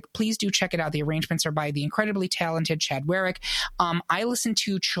music, please do check it out. The arrangements are by the incredibly talented Chad Werrick. I listen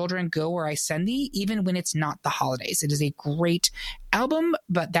to Children Go where I send thee, even when it's not the holidays. It is a great album,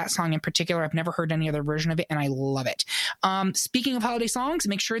 but that song in particular, I've never heard any other version of it, and I love it. Speaking of holiday songs,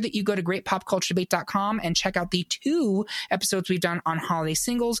 make sure that you go to greatpopculturedebate.com and check out the 2 episodes we've done on holiday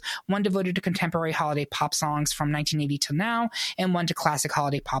singles, one devoted to contemporary holiday pop songs from 1980 to now, and one to classic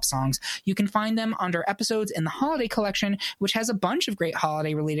holiday pop songs. You can find them under episodes in the holiday collection, which has a bunch of great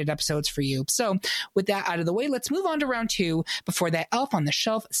holiday related episodes for you. So with that out of the way, let's move on to round 2 before that elf on the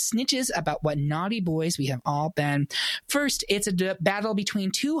shelf snitches about what naughty boys we have all been. First, it's a battle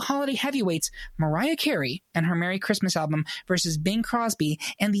between 2 holiday heavyweights, Mariah Carey and her Merry Christmas album versus Bing Crosby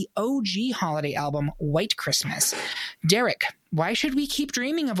and the OG holiday album, White Christmas. Derek, why should we keep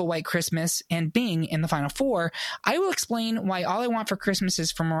dreaming of a white Christmas and Bing in the final 4? I will explain why All I Want for Christmas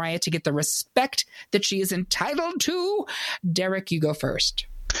is for Mariah to get the respect that she is entitled to. Derek, you go first.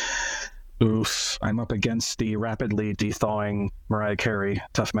 Oof, I'm up against the rapidly thawing Mariah Carey.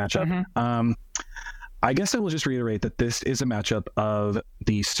 Tough matchup. Mm-hmm. I guess I will just reiterate that this is a matchup of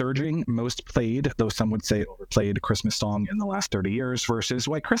the surging, most played, though some would say overplayed, Christmas song in the last 30 years versus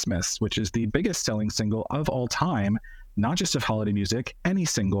White Christmas, which is the biggest selling single of all time, not just of holiday music, any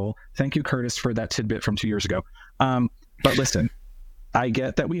single. Thank you, Curtis, for that tidbit from 2 years ago. But listen, I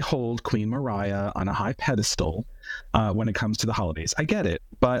get that we hold Queen Mariah on a high pedestal when it comes to the holidays. I get it.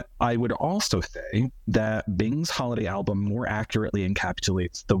 But I would also say that Bing's holiday album more accurately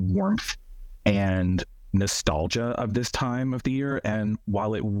encapsulates the warmth and nostalgia of this time of the year. And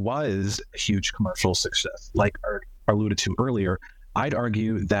while it was a huge commercial success, like I alluded to earlier, I'd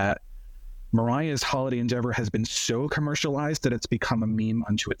argue that Mariah's holiday endeavor has been so commercialized that it's become a meme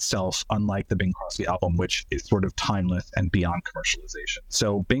unto itself, unlike the Bing Crosby album, which is sort of timeless and beyond commercialization.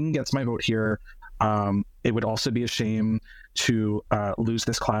 So Bing gets my vote here. It would also be a shame to lose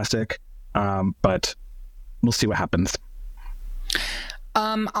this classic, but we'll see what happens.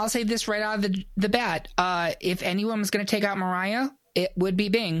 I'll say this right out of the bat. If anyone was going to take out Mariah, it would be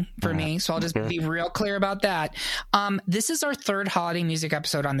Bing for me. So I'll just be real clear about that. This is our 3rd holiday music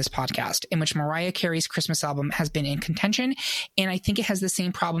episode on this podcast in which Mariah Carey's Christmas album has been in contention. And I think it has the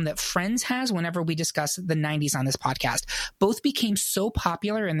same problem that Friends has whenever we discuss the 90s on this podcast. Both became so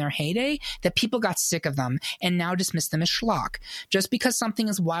popular in their heyday that people got sick of them and now dismiss them as schlock. Just because something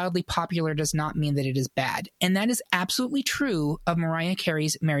is wildly popular does not mean that it is bad. And that is absolutely true of Mariah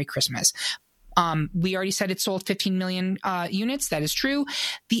Carey's Merry Christmas. We already said it sold 15 million units. That is true.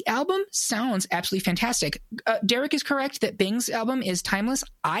 The album sounds absolutely fantastic. Derek is correct that Bing's album is timeless.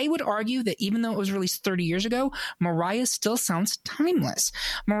 I would argue that even though it was released 30 years ago, Mariah still sounds timeless.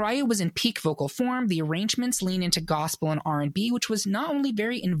 Mariah was in peak vocal form. The arrangements lean into gospel and R&B, which was not only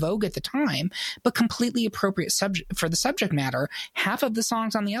very in vogue at the time, but completely appropriate for the subject matter. Half of the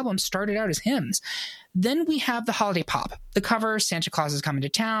songs on the album started out as hymns. Then we have the holiday pop. The cover, Santa Claus is Coming to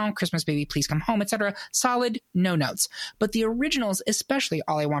Town, Christmas Baby Please Come Home, etc. Solid, no notes. But the originals, especially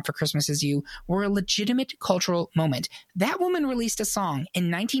All I Want for Christmas Is You, were a legitimate cultural moment. That woman released a song in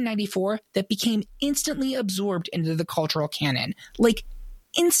 1994 that became instantly absorbed into the cultural canon. Like,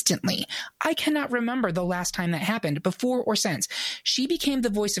 instantly. I cannot remember the last time that happened, before or since. She became the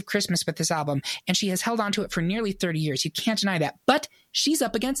voice of Christmas with this album, and she has held on to it for nearly 30 years. You can't deny that. But she's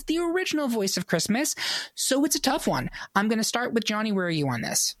up against the original voice of Christmas, so it's a tough one. I'm going to start with Johnny. Where are you on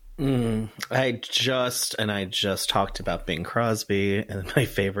this? I just talked about Bing Crosby and my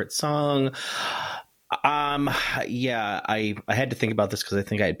favorite song. Yeah, I had to think about this because I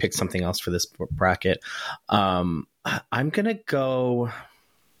think I had picked something else for this bracket. I'm gonna go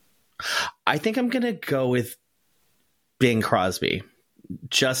with Bing Crosby,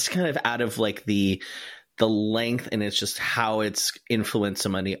 just kind of out of like the length, and it's just how it's influenced so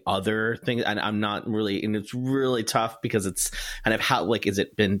many other things. And I'm not really, and it's really tough because it's kind of how, like, is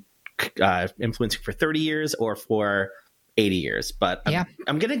it been influencing for 30 years or for 80 years? But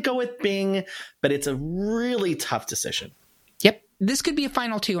I'm going to go with Bing, but it's a really tough decision. Yep. This could be a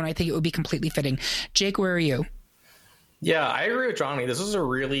final 2, and I think it would be completely fitting. Jake, where are you? Yeah, I agree with Johnny. This was a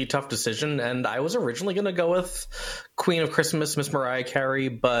really tough decision, and I was originally going to go with Queen of Christmas, Miss Mariah Carey,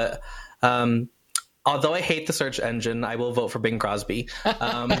 but although I hate the search engine, I will vote for Bing Crosby.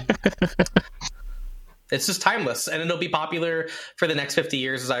 It's just timeless, and it'll be popular for the next 50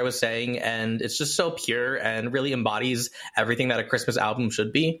 years, as I was saying, and it's just so pure and really embodies everything that a Christmas album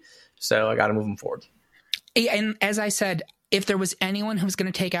should be. So I got to move them forward. And as I said, if there was anyone who was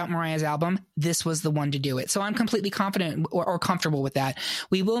going to take out Mariah's album, this was the one to do it. So I'm completely confident or comfortable with that.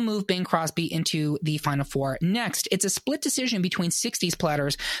 We will move Bing Crosby into the final four. Next, it's a split decision between 60s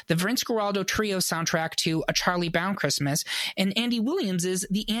platters, the Vince Guaraldo Trio soundtrack to A Charlie Brown Christmas, and Andy Williams'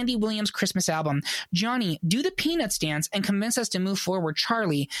 The Andy Williams Christmas Album. Johnny, do the Peanuts dance and convince us to move forward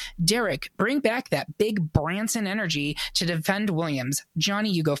Charlie. Derek, bring back that big Branson energy to defend Williams.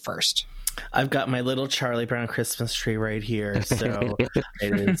 Johnny, you go first. I've got my little Charlie Brown Christmas tree right here. So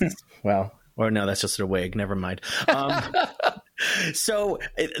it is, well, or no, that's just a wig. Never mind. So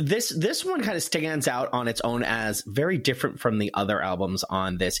this one kind of stands out on its own as very different from the other albums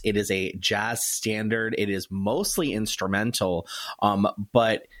on this. It is a jazz standard. It is mostly instrumental,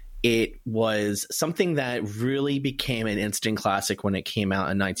 but it was something that really became an instant classic when it came out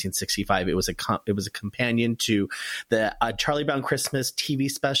in 1965. It was a companion to the Charlie Brown Christmas TV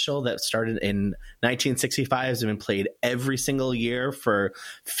special that started in 1965. It's been played every single year for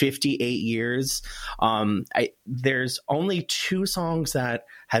 58 years. There's only 2 songs that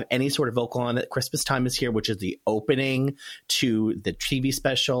have any sort of vocal on it. Christmas Time Is Here, which is the opening to the TV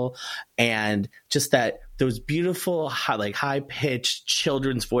special, and just those beautiful high-pitched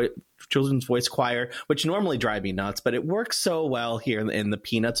children's voice choir, which normally drive me nuts, but it works so well here in the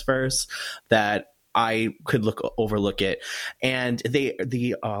Peanuts verse that I could overlook it. And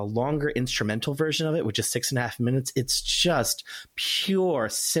the longer instrumental version of it, which is 6.5 minutes, it's just pure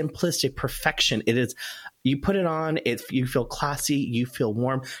simplistic perfection. It is. You put it on, you feel classy, you feel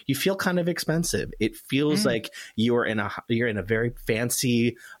warm, you feel kind of expensive. It feels like you're in a very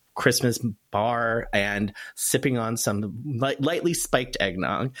fancy Christmas bar and sipping on some lightly spiked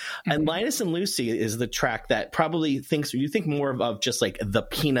eggnog. And Linus and Lucy is the track that probably you think more of just like the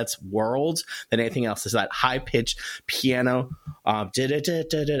Peanuts world than anything else. Is that high pitched piano. I'm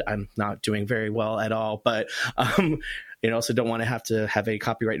not doing very well at all, but also don't want to have a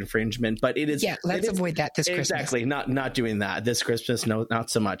copyright infringement, but it is. Yeah, let's avoid that this Christmas. Exactly. Not doing that this Christmas. No, not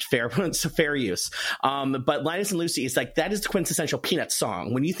so much. Fair use. But Linus and Lucy is that is the quintessential Peanuts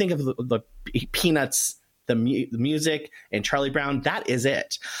song. When you think of the Peanuts, the music and Charlie Brown, that is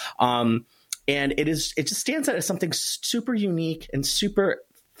it. And it just stands out as something super unique and super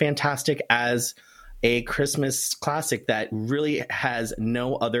fantastic as a Christmas classic that really has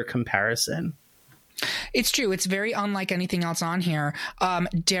no other comparison. It's true. It's very unlike anything else on here.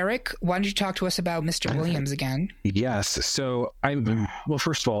 Derek, why don't you talk to us about Mr. Williams again? Yes. So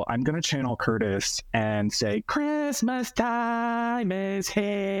first of all, I'm going to channel Curtis and say, Christmas time is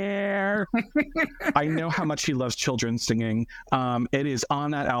here. I know how much he loves children singing. It is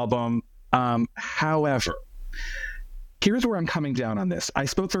on that album. However, here's where I'm coming down on this. I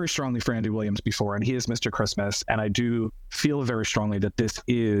spoke very strongly for Andy Williams before, and he is Mr. Christmas. And I do feel very strongly that this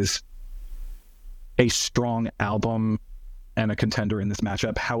is a strong album and a contender in this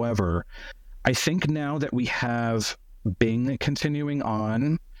matchup. However, I think now that we have Bing continuing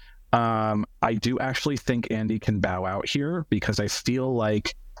on, I do actually think Andy can bow out here, because I feel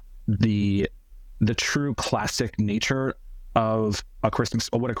like the true classic nature of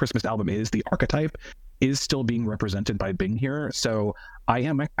what a Christmas album is, the archetype, is still being represented by Bing here. So I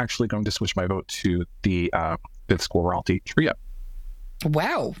am actually going to switch my vote to the Vince Guaraldo Trio.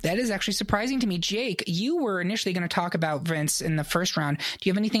 Wow, that is actually surprising to me. Jake, you were initially going to talk about Vince in the first round. Do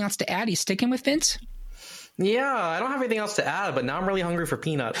you have anything else to add? Are you sticking with Vince? Yeah, I don't have anything else to add, but now I'm really hungry for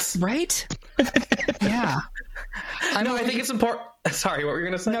peanuts. Right? Yeah. I think it's important. Sorry, what were you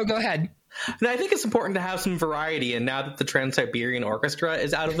going to say? No, go ahead. No, I think it's important to have some variety, and now that the Trans-Siberian Orchestra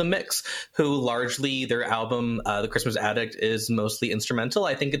is out of the mix, who largely their album, The Christmas Addict, is mostly instrumental,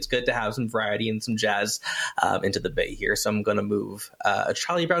 I think it's good to have some variety and some jazz into the bay here. So I'm going to move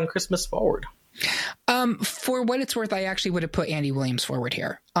Charlie Brown Christmas forward. For what it's worth, I actually would have put Andy Williams forward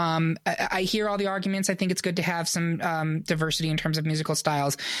here. I hear all the arguments. I think it's good to have some diversity in terms of musical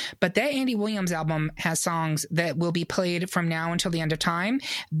styles, but that Andy Williams album has songs that will be played from now until the end of time.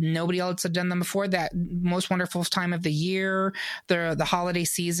 Nobody else had done them before. That Most Wonderful Time of the Year, the holiday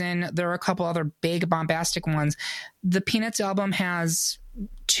season. There are a couple other big bombastic ones. The Peanuts album has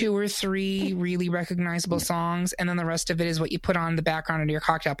 2 or 3 really recognizable songs, and then the rest of it is what you put on the background of your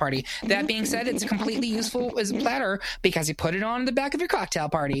cocktail party. That being said, it's completely useful as a platter because you put it on the back of your cocktail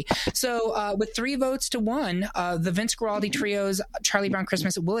party. So with 3 votes to 1, the Vince Guaraldo Trio's Charlie Brown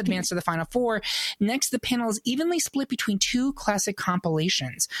Christmas will advance to the final 4. Next, the panel is evenly split between 2 classic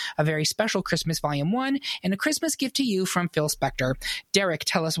compilations, A Very Special Christmas Volume 1 and A Christmas Gift to You from Phil Spector. Derek,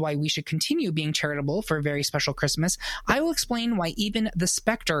 tell us why we should continue being charitable for A Very Special Christmas. I will explain why even the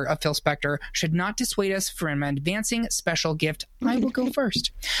specter of Phil Spector should not dissuade us from advancing special gift. I will go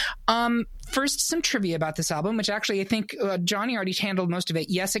first. first, some trivia about this album, which actually I think Johnny already handled most of it.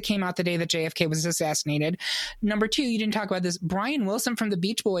 Yes, it came out the day that JFK was assassinated. Number two, you didn't talk about this. Brian Wilson from the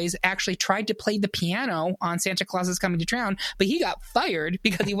Beach Boys actually tried to play the piano on Santa Claus is Coming to Town, but he got fired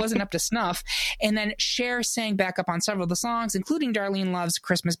because he wasn't up to snuff. And then Cher sang backup on several of the songs, including Darlene Love's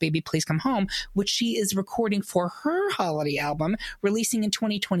Christmas Baby Please Come Home, which she is recording for her holiday album, releasing in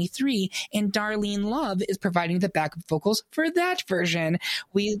 2023. And Darlene Love is providing the backup vocals for that version.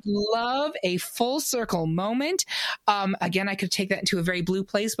 We love a full circle moment. Again, I could take that into a very blue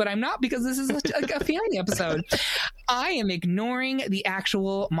place, but I'm not, because this is a family episode. I am ignoring the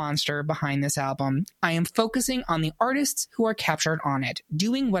actual monster behind this album. I am focusing on the artists who are captured on it,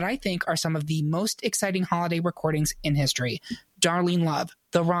 doing what I think are some of the most exciting holiday recordings in history. Darlene Love,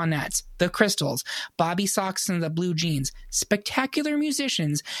 the Ronettes, the Crystals, Bobby Sox and the Blue Jeans, spectacular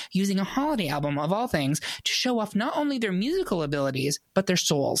musicians using a holiday album of all things to show off not only their musical abilities, but their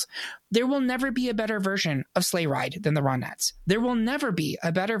souls. There will never be a better version of Sleigh Ride than the Ronettes. There will never be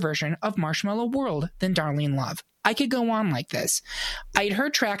a better version of Marshmallow World than Darlene Love. I could go on like this. I'd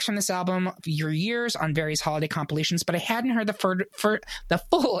heard tracks from this album for years on various holiday compilations, but I hadn't heard the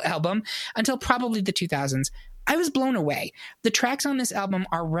full album until probably the 2000s. I was blown away. The tracks on this album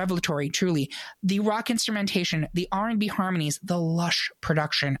are revelatory, truly. The rock instrumentation, the R&B harmonies, the lush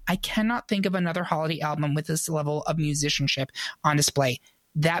production. I cannot think of another holiday album with this level of musicianship on display.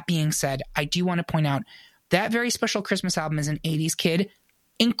 That being said, I do want to point out that Very Special Christmas album as an 80s kid,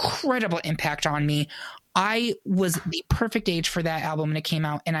 incredible impact on me. I was the perfect age for that album when it came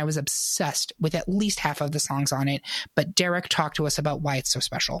out, and I was obsessed with at least half of the songs on it. But Derek, talked to us about why it's so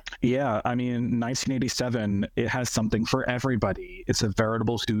special. Yeah, I mean, 1987, it has something for everybody. It's a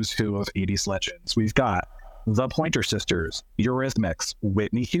veritable who's who of 80s legends. We've got the Pointer Sisters, Eurythmics,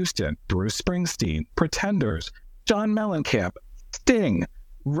 Whitney Houston, Bruce Springsteen, Pretenders, John Mellencamp, Sting,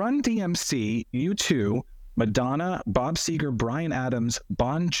 Run DMC, U2, Madonna, Bob Seger, Bryan Adams,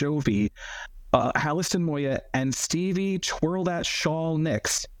 Bon Jovi, Halliston Moya, and Stevie Twirl That Shawl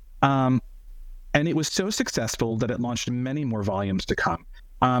Nicks. And it was so successful that it launched many more volumes to come.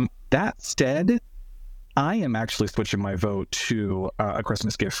 That said, I am actually switching my vote to A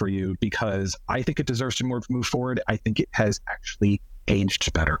Christmas Gift for You because I think it deserves to move forward. I think it has actually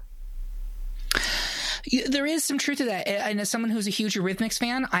aged better. There is some truth to that. And as someone who's a huge Eurythmics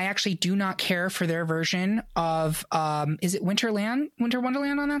fan, I actually do not care for their version of, is it Winter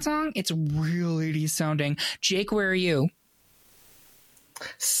Wonderland on that song? It's real 80s sounding. Jake, where are you?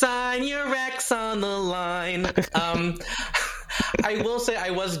 Sign your X on the line. I will say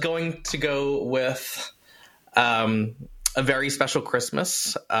I was going to go with A Very Special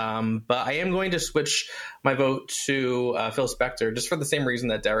Christmas, but I am going to switch my vote to Phil Spector just for the same reason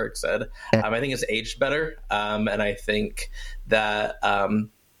that Derek said. I think it's aged better, and I think that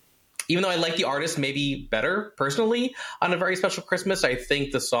even though I like the artist maybe better personally on A Very Special Christmas, I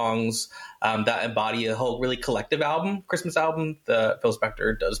think the songs that embody a whole really collective album, Christmas album, the Phil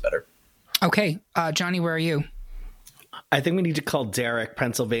Spector does better. Okay, Johnny, where are you? I think we need to call Derek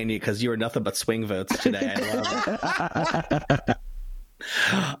Pennsylvania because you are nothing but swing votes today. I love it.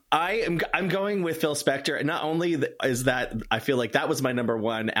 I'm going with Phil Spector. And not only is that, I feel like that was my number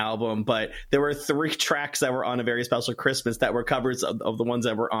one album, but there were 3 tracks that were on A Very Special Christmas that were covers of the ones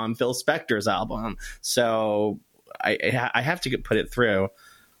that were on Phil Spector's album. So I have to put it through.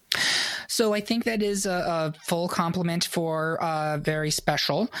 So I think that is a full compliment for Very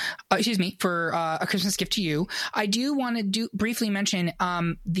Special. For A Christmas Gift to You. I do want to briefly mention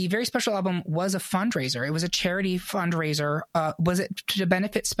the Very Special album was a fundraiser. It was a charity fundraiser. Was it to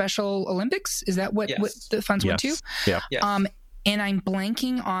benefit Special Olympics? Is that what the funds went to? Yeah. Yes. And I'm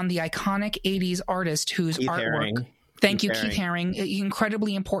blanking on the iconic 80s artist whose Keith artwork... Haring. Thank you, Keith Haring,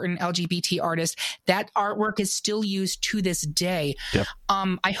 incredibly important LGBT artist. That artwork is still used to this day. Yep.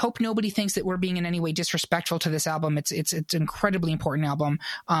 I hope nobody thinks that we're being in any way disrespectful to this album. It's an incredibly important album.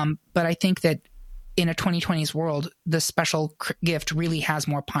 But I think that in a 2020s world, the Special Gift really has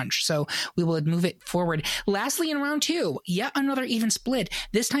more punch. So we will move it forward. Lastly, in round 2, yet another even split,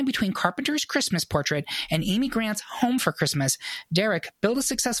 this time between Carpenter's Christmas Portrait and Amy Grant's Home for Christmas. Derek, build a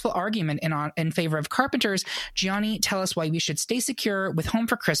successful argument in favor of Carpenter's. Gianni, tell us why we should stay secure with Home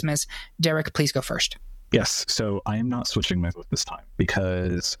for Christmas. Derek, please go first. Yes, so I am not switching my vote this time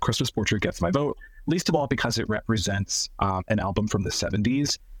because Christmas Portrait gets my vote, least of all because it represents an album from the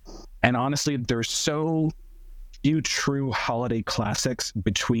 70s. And honestly, there's so few true holiday classics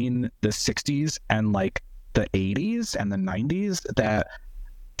between the 60s and like the 80s and the 90s that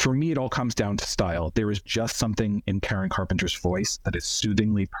for me, it all comes down to style. There is just something in Karen Carpenter's voice that is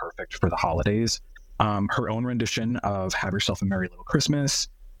soothingly perfect for the holidays. Her own rendition of Have Yourself a Merry Little Christmas,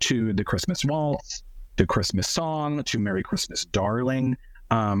 to The Christmas Waltz, to Christmas Song, to Merry Christmas Darling.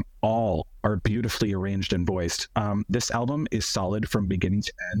 All are beautifully arranged and voiced. This album is solid from beginning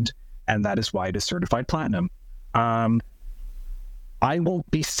to end, and that is why it is certified platinum. I won't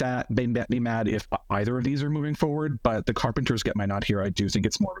be mad if either of these are moving forward, but the Carpenters get my nod here. I do think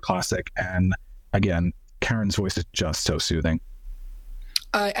it's more of a classic, and again, Karen's voice is just so soothing.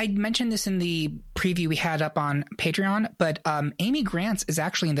 I mentioned this in the preview we had up on Patreon, but Amy Grant's is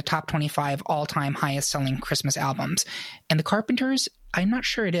actually in the top 25 all-time highest-selling Christmas albums. And the Carpenters, I'm not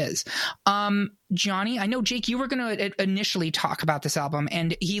sure it is. Johnny, I know, Jake, you were going to initially talk about this album,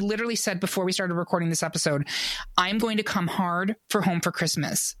 and he literally said before we started recording this episode, I'm going to come hard for Home for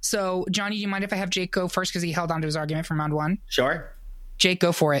Christmas. So, Johnny, do you mind if I have Jake go first because he held on to his argument from round one? Sure. Jake,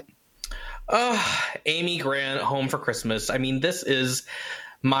 go for it. Amy Grant, Home for Christmas. I mean, this is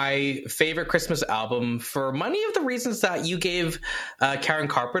my favorite Christmas album for many of the reasons that you gave Karen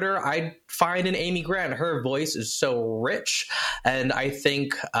Carpenter. I find in Amy Grant, her voice is so rich, and I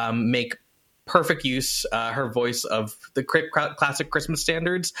think make perfect use her voice of the classic Christmas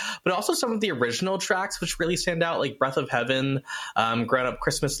standards, but also some of the original tracks which really stand out, like Breath of Heaven, Grown Up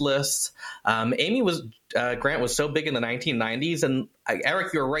Christmas List. Grant was so big in the 1990s, and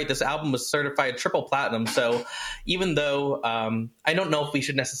Eric, you were right, this album was certified triple platinum. So even though I don't know if we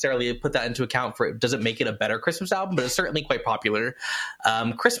should necessarily put that into account for it, does it make it a better Christmas album, but it's certainly quite popular.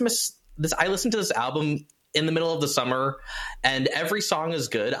 I listened to this album in the middle of the summer, and every song is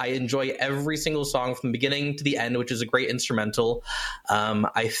good. I enjoy every single song from the beginning to the end, which is a great instrumental.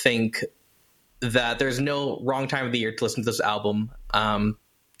 I think that there's no wrong time of the year to listen to this album.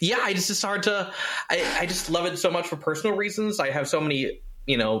 It's hard to, I just love it so much for personal reasons. I have so many,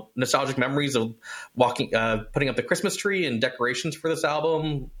 nostalgic memories of putting up the Christmas tree and decorations for this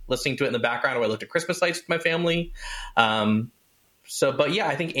album, listening to it in the background while I looked at Christmas lights with my family.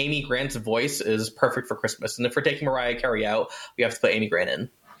 I think Amy Grant's voice is perfect for Christmas. And if we're taking Mariah Carey out, we have to put Amy Grant in.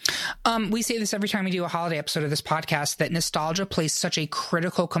 We say this every time we do a holiday episode of this podcast, that nostalgia plays such a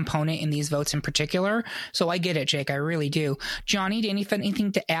critical component in these votes in particular. So I get it, Jake. I really do. Johnny, do you have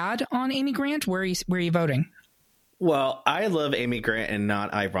anything to add on Amy Grant? Where are you voting? Well, I love Amy Grant, and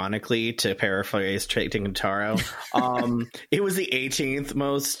not ironically, to paraphrase Trey Taro. It was the 18th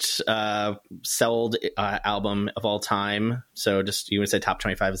most sold album of all time. So just, you would say top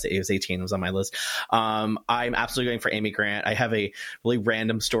 25, it was 18, it was on my list. I'm absolutely going for Amy Grant. I have a really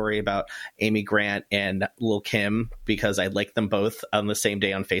random story about Amy Grant and Lil' Kim, because I liked them both on the same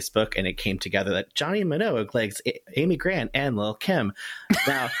day on Facebook, and it came together that Johnny Minogue likes Amy Grant and Lil' Kim.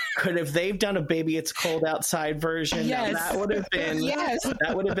 Now, if they've done a Baby It's Cold Outside version, yes. That would have been the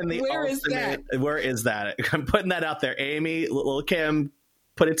Where ultimate. Where is that? I'm putting that out there. Amy, Lil' Kim,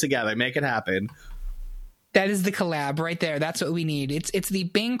 put it together, make it happen. That is the collab right there. That's what we need. It's the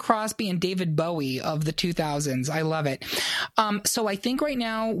Bing Crosby and David Bowie of the 2000s. I love it. So I think right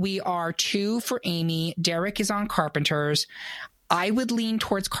now we are 2 for Amy. Derek is on Carpenters. I would lean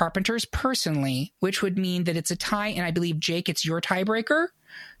towards Carpenters personally, which would mean that it's a tie. And I believe, Jake, it's your tiebreaker.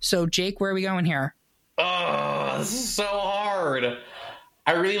 So Jake, where are we going here? Oh, this is so hard.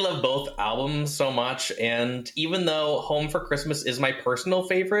 I really love both albums so much, and even though Home for Christmas is my personal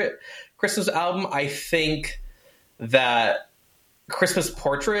favorite Christmas album, I think that Christmas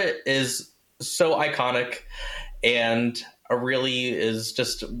Portrait is so iconic and really is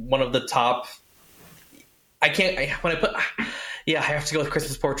just one of the top. I have to go with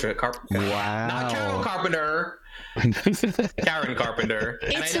Christmas Portrait. Wow. Not Karen Carpenter. Karen Carpenter.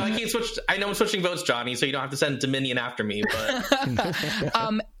 And I know I'm switching votes, Johnny, so you don't have to send Dominion after me,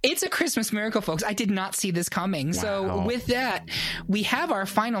 but it's a Christmas miracle, folks. I did not see this coming. Wow. So with that, we have our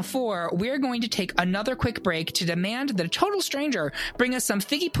final 4. We're going to take another quick break to demand that a total stranger bring us some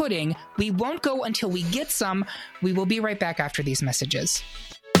figgy pudding. We won't go until we get some. We will be right back after these messages.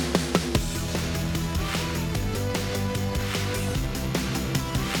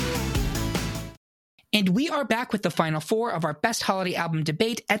 And we are back with the final 4 of our best holiday album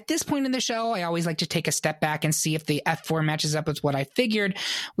debate. At this point in the show, I always like to take a step back and see if the F4 matches up with what I figured.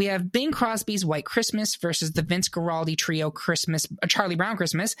 We have Bing Crosby's White Christmas versus the Vince Guaraldi Trio Christmas, Charlie Brown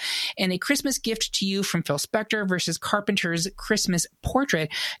Christmas, and A Christmas Gift to You from Phil Spector versus Carpenter's Christmas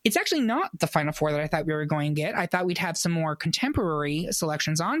Portrait. It's actually not the final 4 that I thought we were going to get. I thought we'd have some more contemporary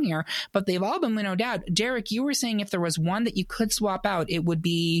selections on here, but they've all been winnowed out. Derek, you were saying if there was one that you could swap out, it would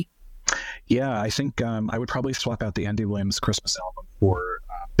be... Yeah, I think I would probably swap out the Andy Williams Christmas album for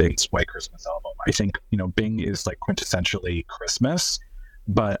Bing's White Christmas album. I think, Bing is like quintessentially Christmas,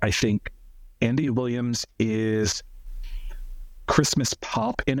 but I think Andy Williams is Christmas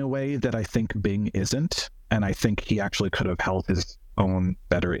pop in a way that I think Bing isn't. And I think he actually could have held his own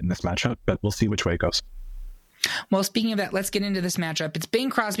better in this matchup, but we'll see which way it goes. Well, speaking of that, let's get into this matchup. It's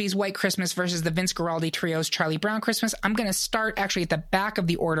Bing Crosby's White Christmas versus the Vince Guaraldi Trio's Charlie Brown Christmas. I'm going to start actually at the back of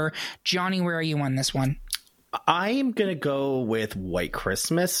the order. Johnny, where are you on this one? I'm going to go with White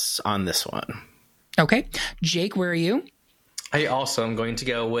Christmas on this one. Okay. Jake, where are you? I also am going to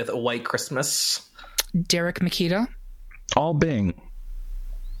go with White Christmas. Derek Makita? All Bing.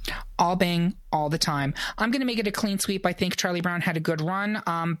 All Bing, all the time. I'm going to make it a clean sweep. I think Charlie Brown had a good run.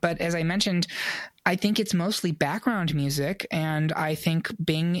 But as I mentioned, I think it's mostly background music, and I think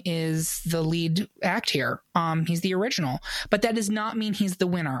Bing is the lead act here. He's the original. But that does not mean he's the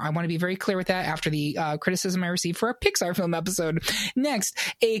winner. I want to be very clear with that after the criticism I received for a Pixar film episode. Next,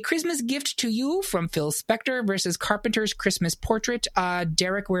 A Christmas Gift to You from Phil Spector versus Carpenter's Christmas Portrait.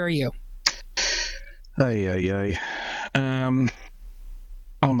 Derek, where are you?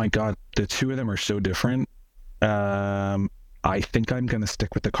 Oh my God, the two of them are so different. I think I'm going to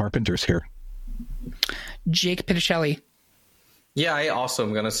stick with the Carpenters here. Jake Pitticelli. Yeah, I also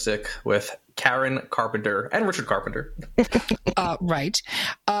am going to stick with Karen Carpenter and Richard Carpenter. Right.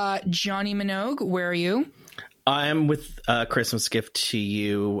 Johnny Minogue, where are you? I'm with Christmas Gift to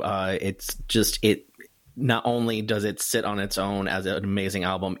You. It's just, it not only does it sit on its own as an amazing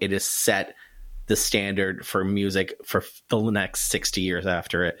album, it is set the standard for music for the next 60 years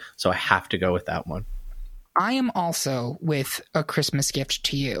after it. So I have to go with that one. I am also with A Christmas Gift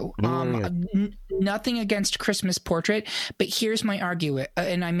to You. Nothing against Christmas Portrait, but here's my argument,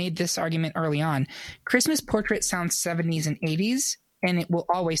 and I made this argument early on. Christmas Portrait sounds 70s and 80s, and it will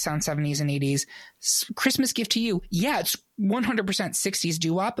always sound 70s and 80s. Christmas Gift to You, yeah, it's 100% 60s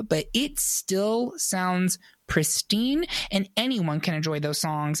doo-wop, but it still sounds pristine, and anyone can enjoy those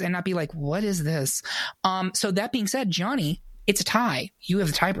songs and not be like, what is this? So that being said, Johnny, it's a tie. You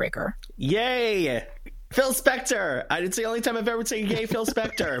have the tiebreaker. Yay! Phil Spector. It's the only time I've ever said yay, Phil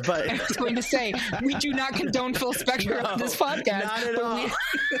Spector. But I was going to say, we do not condone Phil Spector on this podcast. Not at all.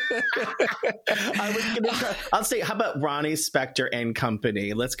 I'll say, how about Ronnie Spector and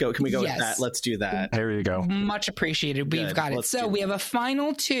Company? Let's go. Can we go with that? Let's do that. There you go. Much appreciated. We've got it. So we have a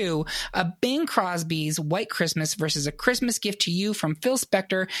final two, Bing Crosby's White Christmas versus A Christmas Gift to You from Phil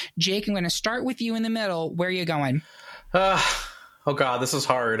Spector. Jake, I'm going to start with you in the middle. Where are you going? Oh God, this is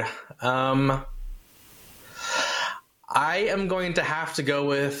hard. I am going to have to go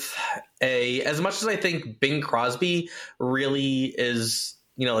with as much as I think Bing Crosby really is,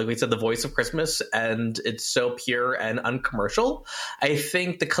 like we said, the voice of Christmas, and it's so pure and uncommercial. I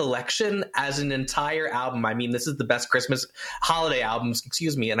think the collection as an entire album, I mean, this is the best Christmas holiday albums,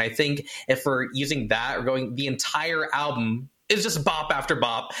 and I think if we're using that or going the entire album, is just bop after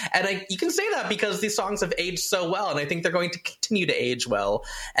bop. And you can say that because these songs have aged so well, and I think they're going to continue to age well.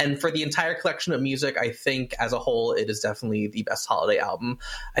 And for the entire collection of music, I think as a whole, it is definitely the best holiday album.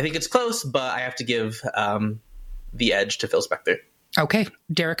 I think it's close, but I have to give the edge to Phil Spector. Okay.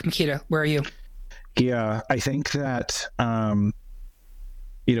 Derek Makita, where are you? Yeah, I think that, Bing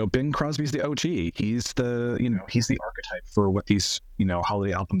Crosby's the OG. He's the archetype for what these,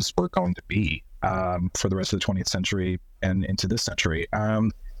 holiday albums were going to be for the rest of the 20th century and into this century.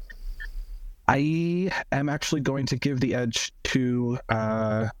 I am actually going to give the edge to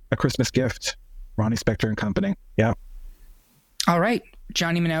A Christmas Gift, Ronnie Spector and Company. Yeah. All right.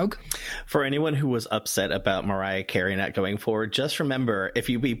 Johnny Minogue. For anyone who was upset about Mariah Carey not going forward, just remember, if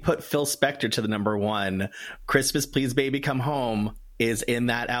we put Phil Spector to the number one, Christmas Please Baby Come Home is in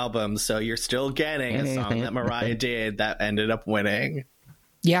that album. So you're still getting a song that Mariah did that ended up winning.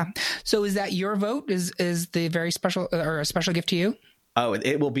 Yeah. So is that your vote? Is the very special or a special gift to you? Oh,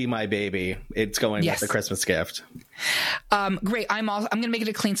 it will be my baby. It's going with the Christmas Gift. Great. I'm going to make it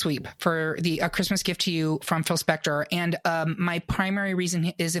a clean sweep for the Christmas Gift to You from Phil Spector. And my primary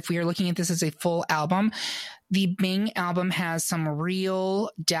reason is if we are looking at this as a full album, the Bing album has some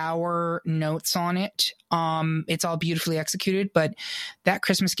real dour notes on it. It's all beautifully executed, but that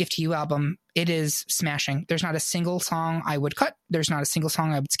Christmas Gift to You album, it is smashing. There's not a single song I would cut. There's not a single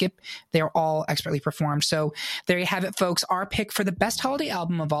song I would skip. They're all expertly performed. So there you have it, folks. Our pick for the best holiday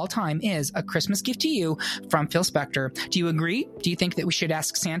album of all time is A Christmas Gift to You from Phil Spector. Do you agree? Do you think that we should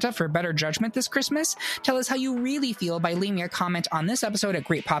ask Santa for better judgment this Christmas? Tell us how you really feel by leaving a comment on this episode at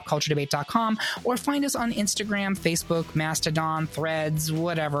greatpopculturedebate.com or find us on Instagram Instagram, Facebook, Mastodon, Threads,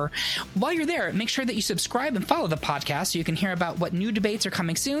 whatever. While you're there, make sure that you subscribe and follow the podcast so you can hear about what new debates are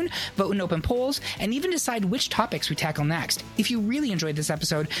coming soon, vote in open polls, and even decide which topics we tackle next. If you really enjoyed this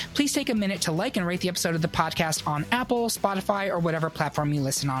episode, please take a minute to like and rate the episode of the podcast on Apple, Spotify, or whatever platform you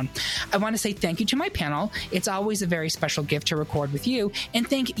listen on. I want to say thank you to my panel. It's always a very special gift to record with you, and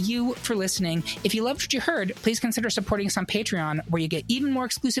thank you for listening. If you loved what you heard, please consider supporting us on Patreon, where you get even more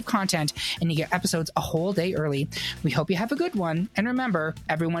exclusive content and you get episodes a whole day early. We hope you have a good one, and remember,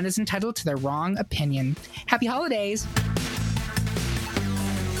 everyone is entitled to their wrong opinion. Happy holidays!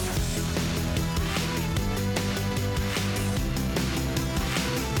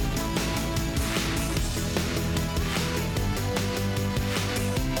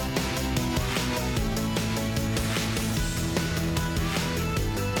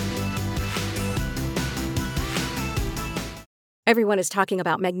 Everyone is talking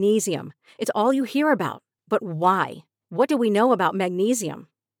about magnesium. It's all you hear about. But why? What do we know about magnesium?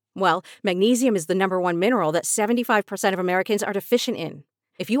 Well, magnesium is the #1 mineral that 75% of Americans are deficient in.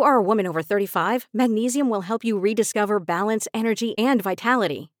 If you are a woman over 35, magnesium will help you rediscover balance, energy, and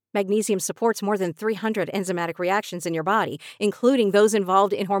vitality. Magnesium supports more than 300 enzymatic reactions in your body, including those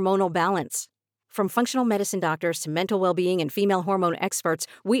involved in hormonal balance. From functional medicine doctors to mental well-being and female hormone experts,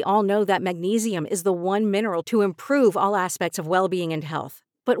 we all know that magnesium is the one mineral to improve all aspects of well-being and health.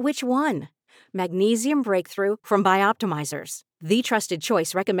 But which one? Magnesium Breakthrough from Bioptimizers, the trusted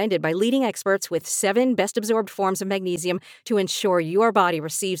choice recommended by leading experts with 7 best-absorbed forms of magnesium to ensure your body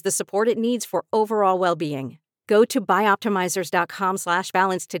receives the support it needs for overall well-being. Go to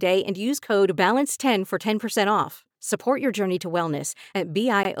bioptimizers.com/balance today and use code BALANCE10 for 10% off. Support your journey to wellness at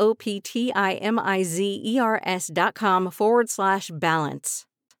bioptimizers.com/balance.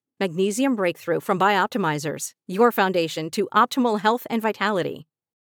 Magnesium Breakthrough from Bioptimizers, your foundation to optimal health and vitality.